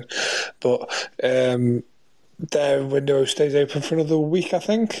anything, but their window stays open for another week, I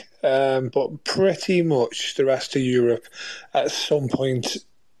think. But pretty much the rest of Europe, at some point,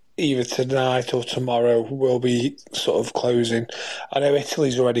 either tonight or tomorrow, will be sort of closing. I know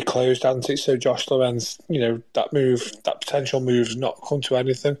Italy's already closed, hasn't it? So Josh Lorenz, that potential move's not come to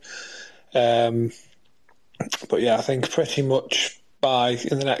anything. But yeah, I think pretty much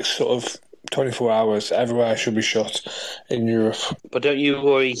in the next sort of 24 hours, everywhere should be shut in Europe. But don't you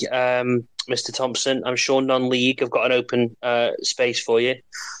worry, Mr. Thompson. I'm sure non-league have got an open space for you.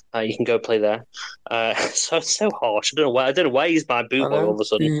 You can go play there. So it's so harsh. I don't know why he's my boot boy all of a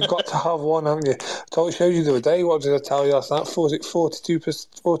sudden. You've got to have one, haven't you? I showed you the other day. What did I tell you last night?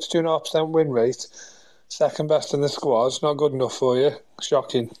 42.5% win rate. Second best in the squad. It's not good enough for you.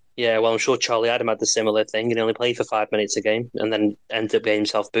 Shocking. Yeah, well, I'm sure Charlie Adam had the similar thing. He only played for 5 minutes a game and then ended up getting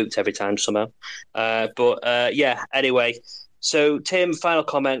himself booked every time somehow. Yeah, anyway. So, Tim, final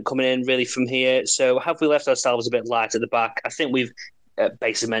comment coming in really from here. So, have we left ourselves a bit light at the back? I think we've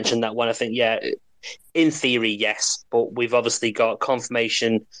basically mentioned that one. I think, yeah, in theory, yes. But we've obviously got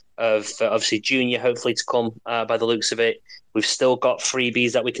confirmation of, obviously, Junior hopefully to come by the looks of it. We've still got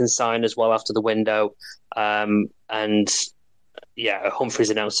freebies that we can sign as well after the window. And yeah, Humphreys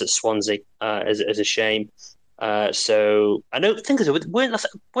announced at Swansea as a shame. So I don't think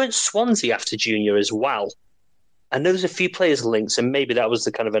weren't Swansea after Junior as well. I know there's a few players linked, so maybe that was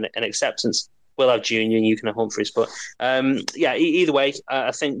the kind of an acceptance. We'll have Junior and you can have Humphreys. But yeah, either way,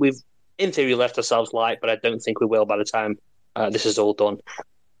 I think we've in theory left ourselves light, but I don't think we will by the time this is all done.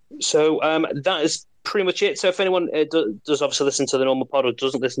 So that is pretty much it. So if anyone does obviously listen to the normal pod or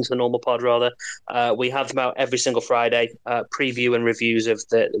doesn't listen to the normal pod rather, we have them out every single Friday, preview and reviews of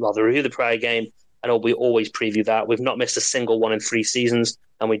the review of the prior game, and we always preview that. We've not missed a single one in 3 seasons,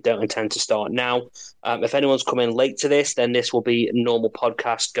 and we don't intend to start now. If anyone's coming late to this, then this will be a normal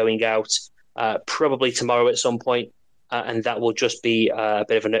podcast going out probably tomorrow at some point, and that will just be a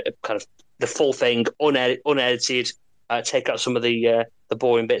bit of a kind of the full thing, unedited. Take out some of the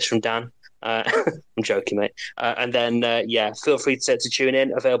boring bits from Dan. I'm joking, mate. And then, feel free to tune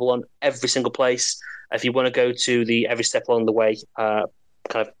in. Available on every single place. If you want to go to the Every Step Along the Way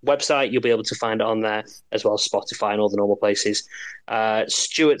kind of website, you'll be able to find it on there, as well as Spotify and all the normal places.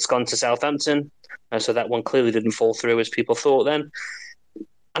 Stuart's gone to Southampton, so that one clearly didn't fall through as people thought then.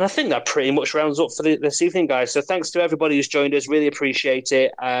 And I think that pretty much rounds up for this evening, guys. So thanks to everybody who's joined us. Really appreciate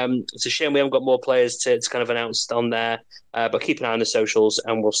it. It's a shame we haven't got more players to kind of announce on there, but keep an eye on the socials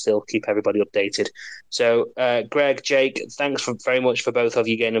and we'll still keep everybody updated. So, Greg, Jake, thanks very much for both of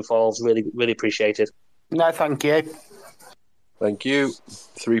you getting involved. Really, really appreciate it. No, thank you. Thank you.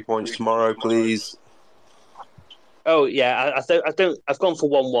 3 points tomorrow, please. Oh, yeah, I've gone for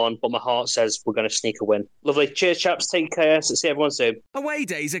 1-1, but my heart says we're going to sneak a win. Lovely. Cheers, chaps. Take care. See everyone soon. Away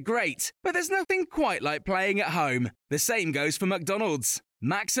days are great, but there's nothing quite like playing at home. The same goes for McDonald's.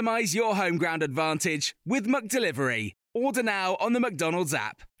 Maximise your home ground advantage with McDelivery. Order now on the McDonald's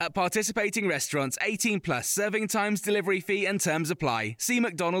app. At participating restaurants, 18 plus serving times, delivery fee and terms apply. See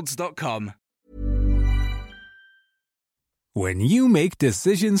mcdonalds.com. When you make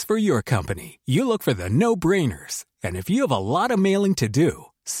decisions for your company, you look for the no-brainers. And if you have a lot of mailing to do,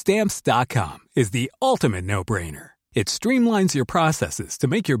 Stamps.com is the ultimate no-brainer. It streamlines your processes to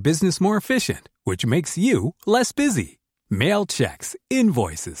make your business more efficient, which makes you less busy. Mail checks,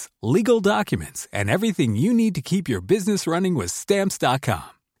 invoices, legal documents, and everything you need to keep your business running with Stamps.com.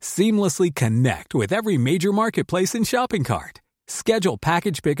 Seamlessly connect with every major marketplace and shopping cart. Schedule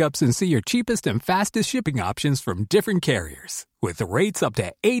package pickups and see your cheapest and fastest shipping options from different carriers. With rates up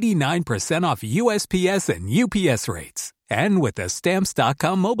to 89% off USPS and UPS rates. And with the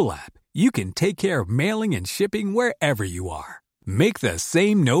Stamps.com mobile app, you can take care of mailing and shipping wherever you are. Make the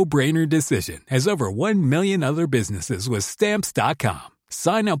same no-brainer decision as over 1 million other businesses with Stamps.com.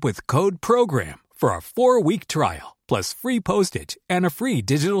 Sign up with code PROGRAM for a 4-week trial, plus free postage and a free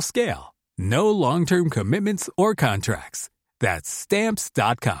digital scale. No long-term commitments or contracts. That's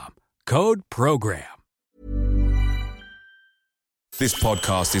Stamps.com. Code Program. This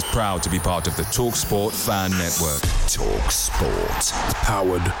podcast is proud to be part of the TalkSport Fan Network. TalkSport.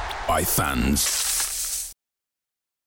 Powered by fans.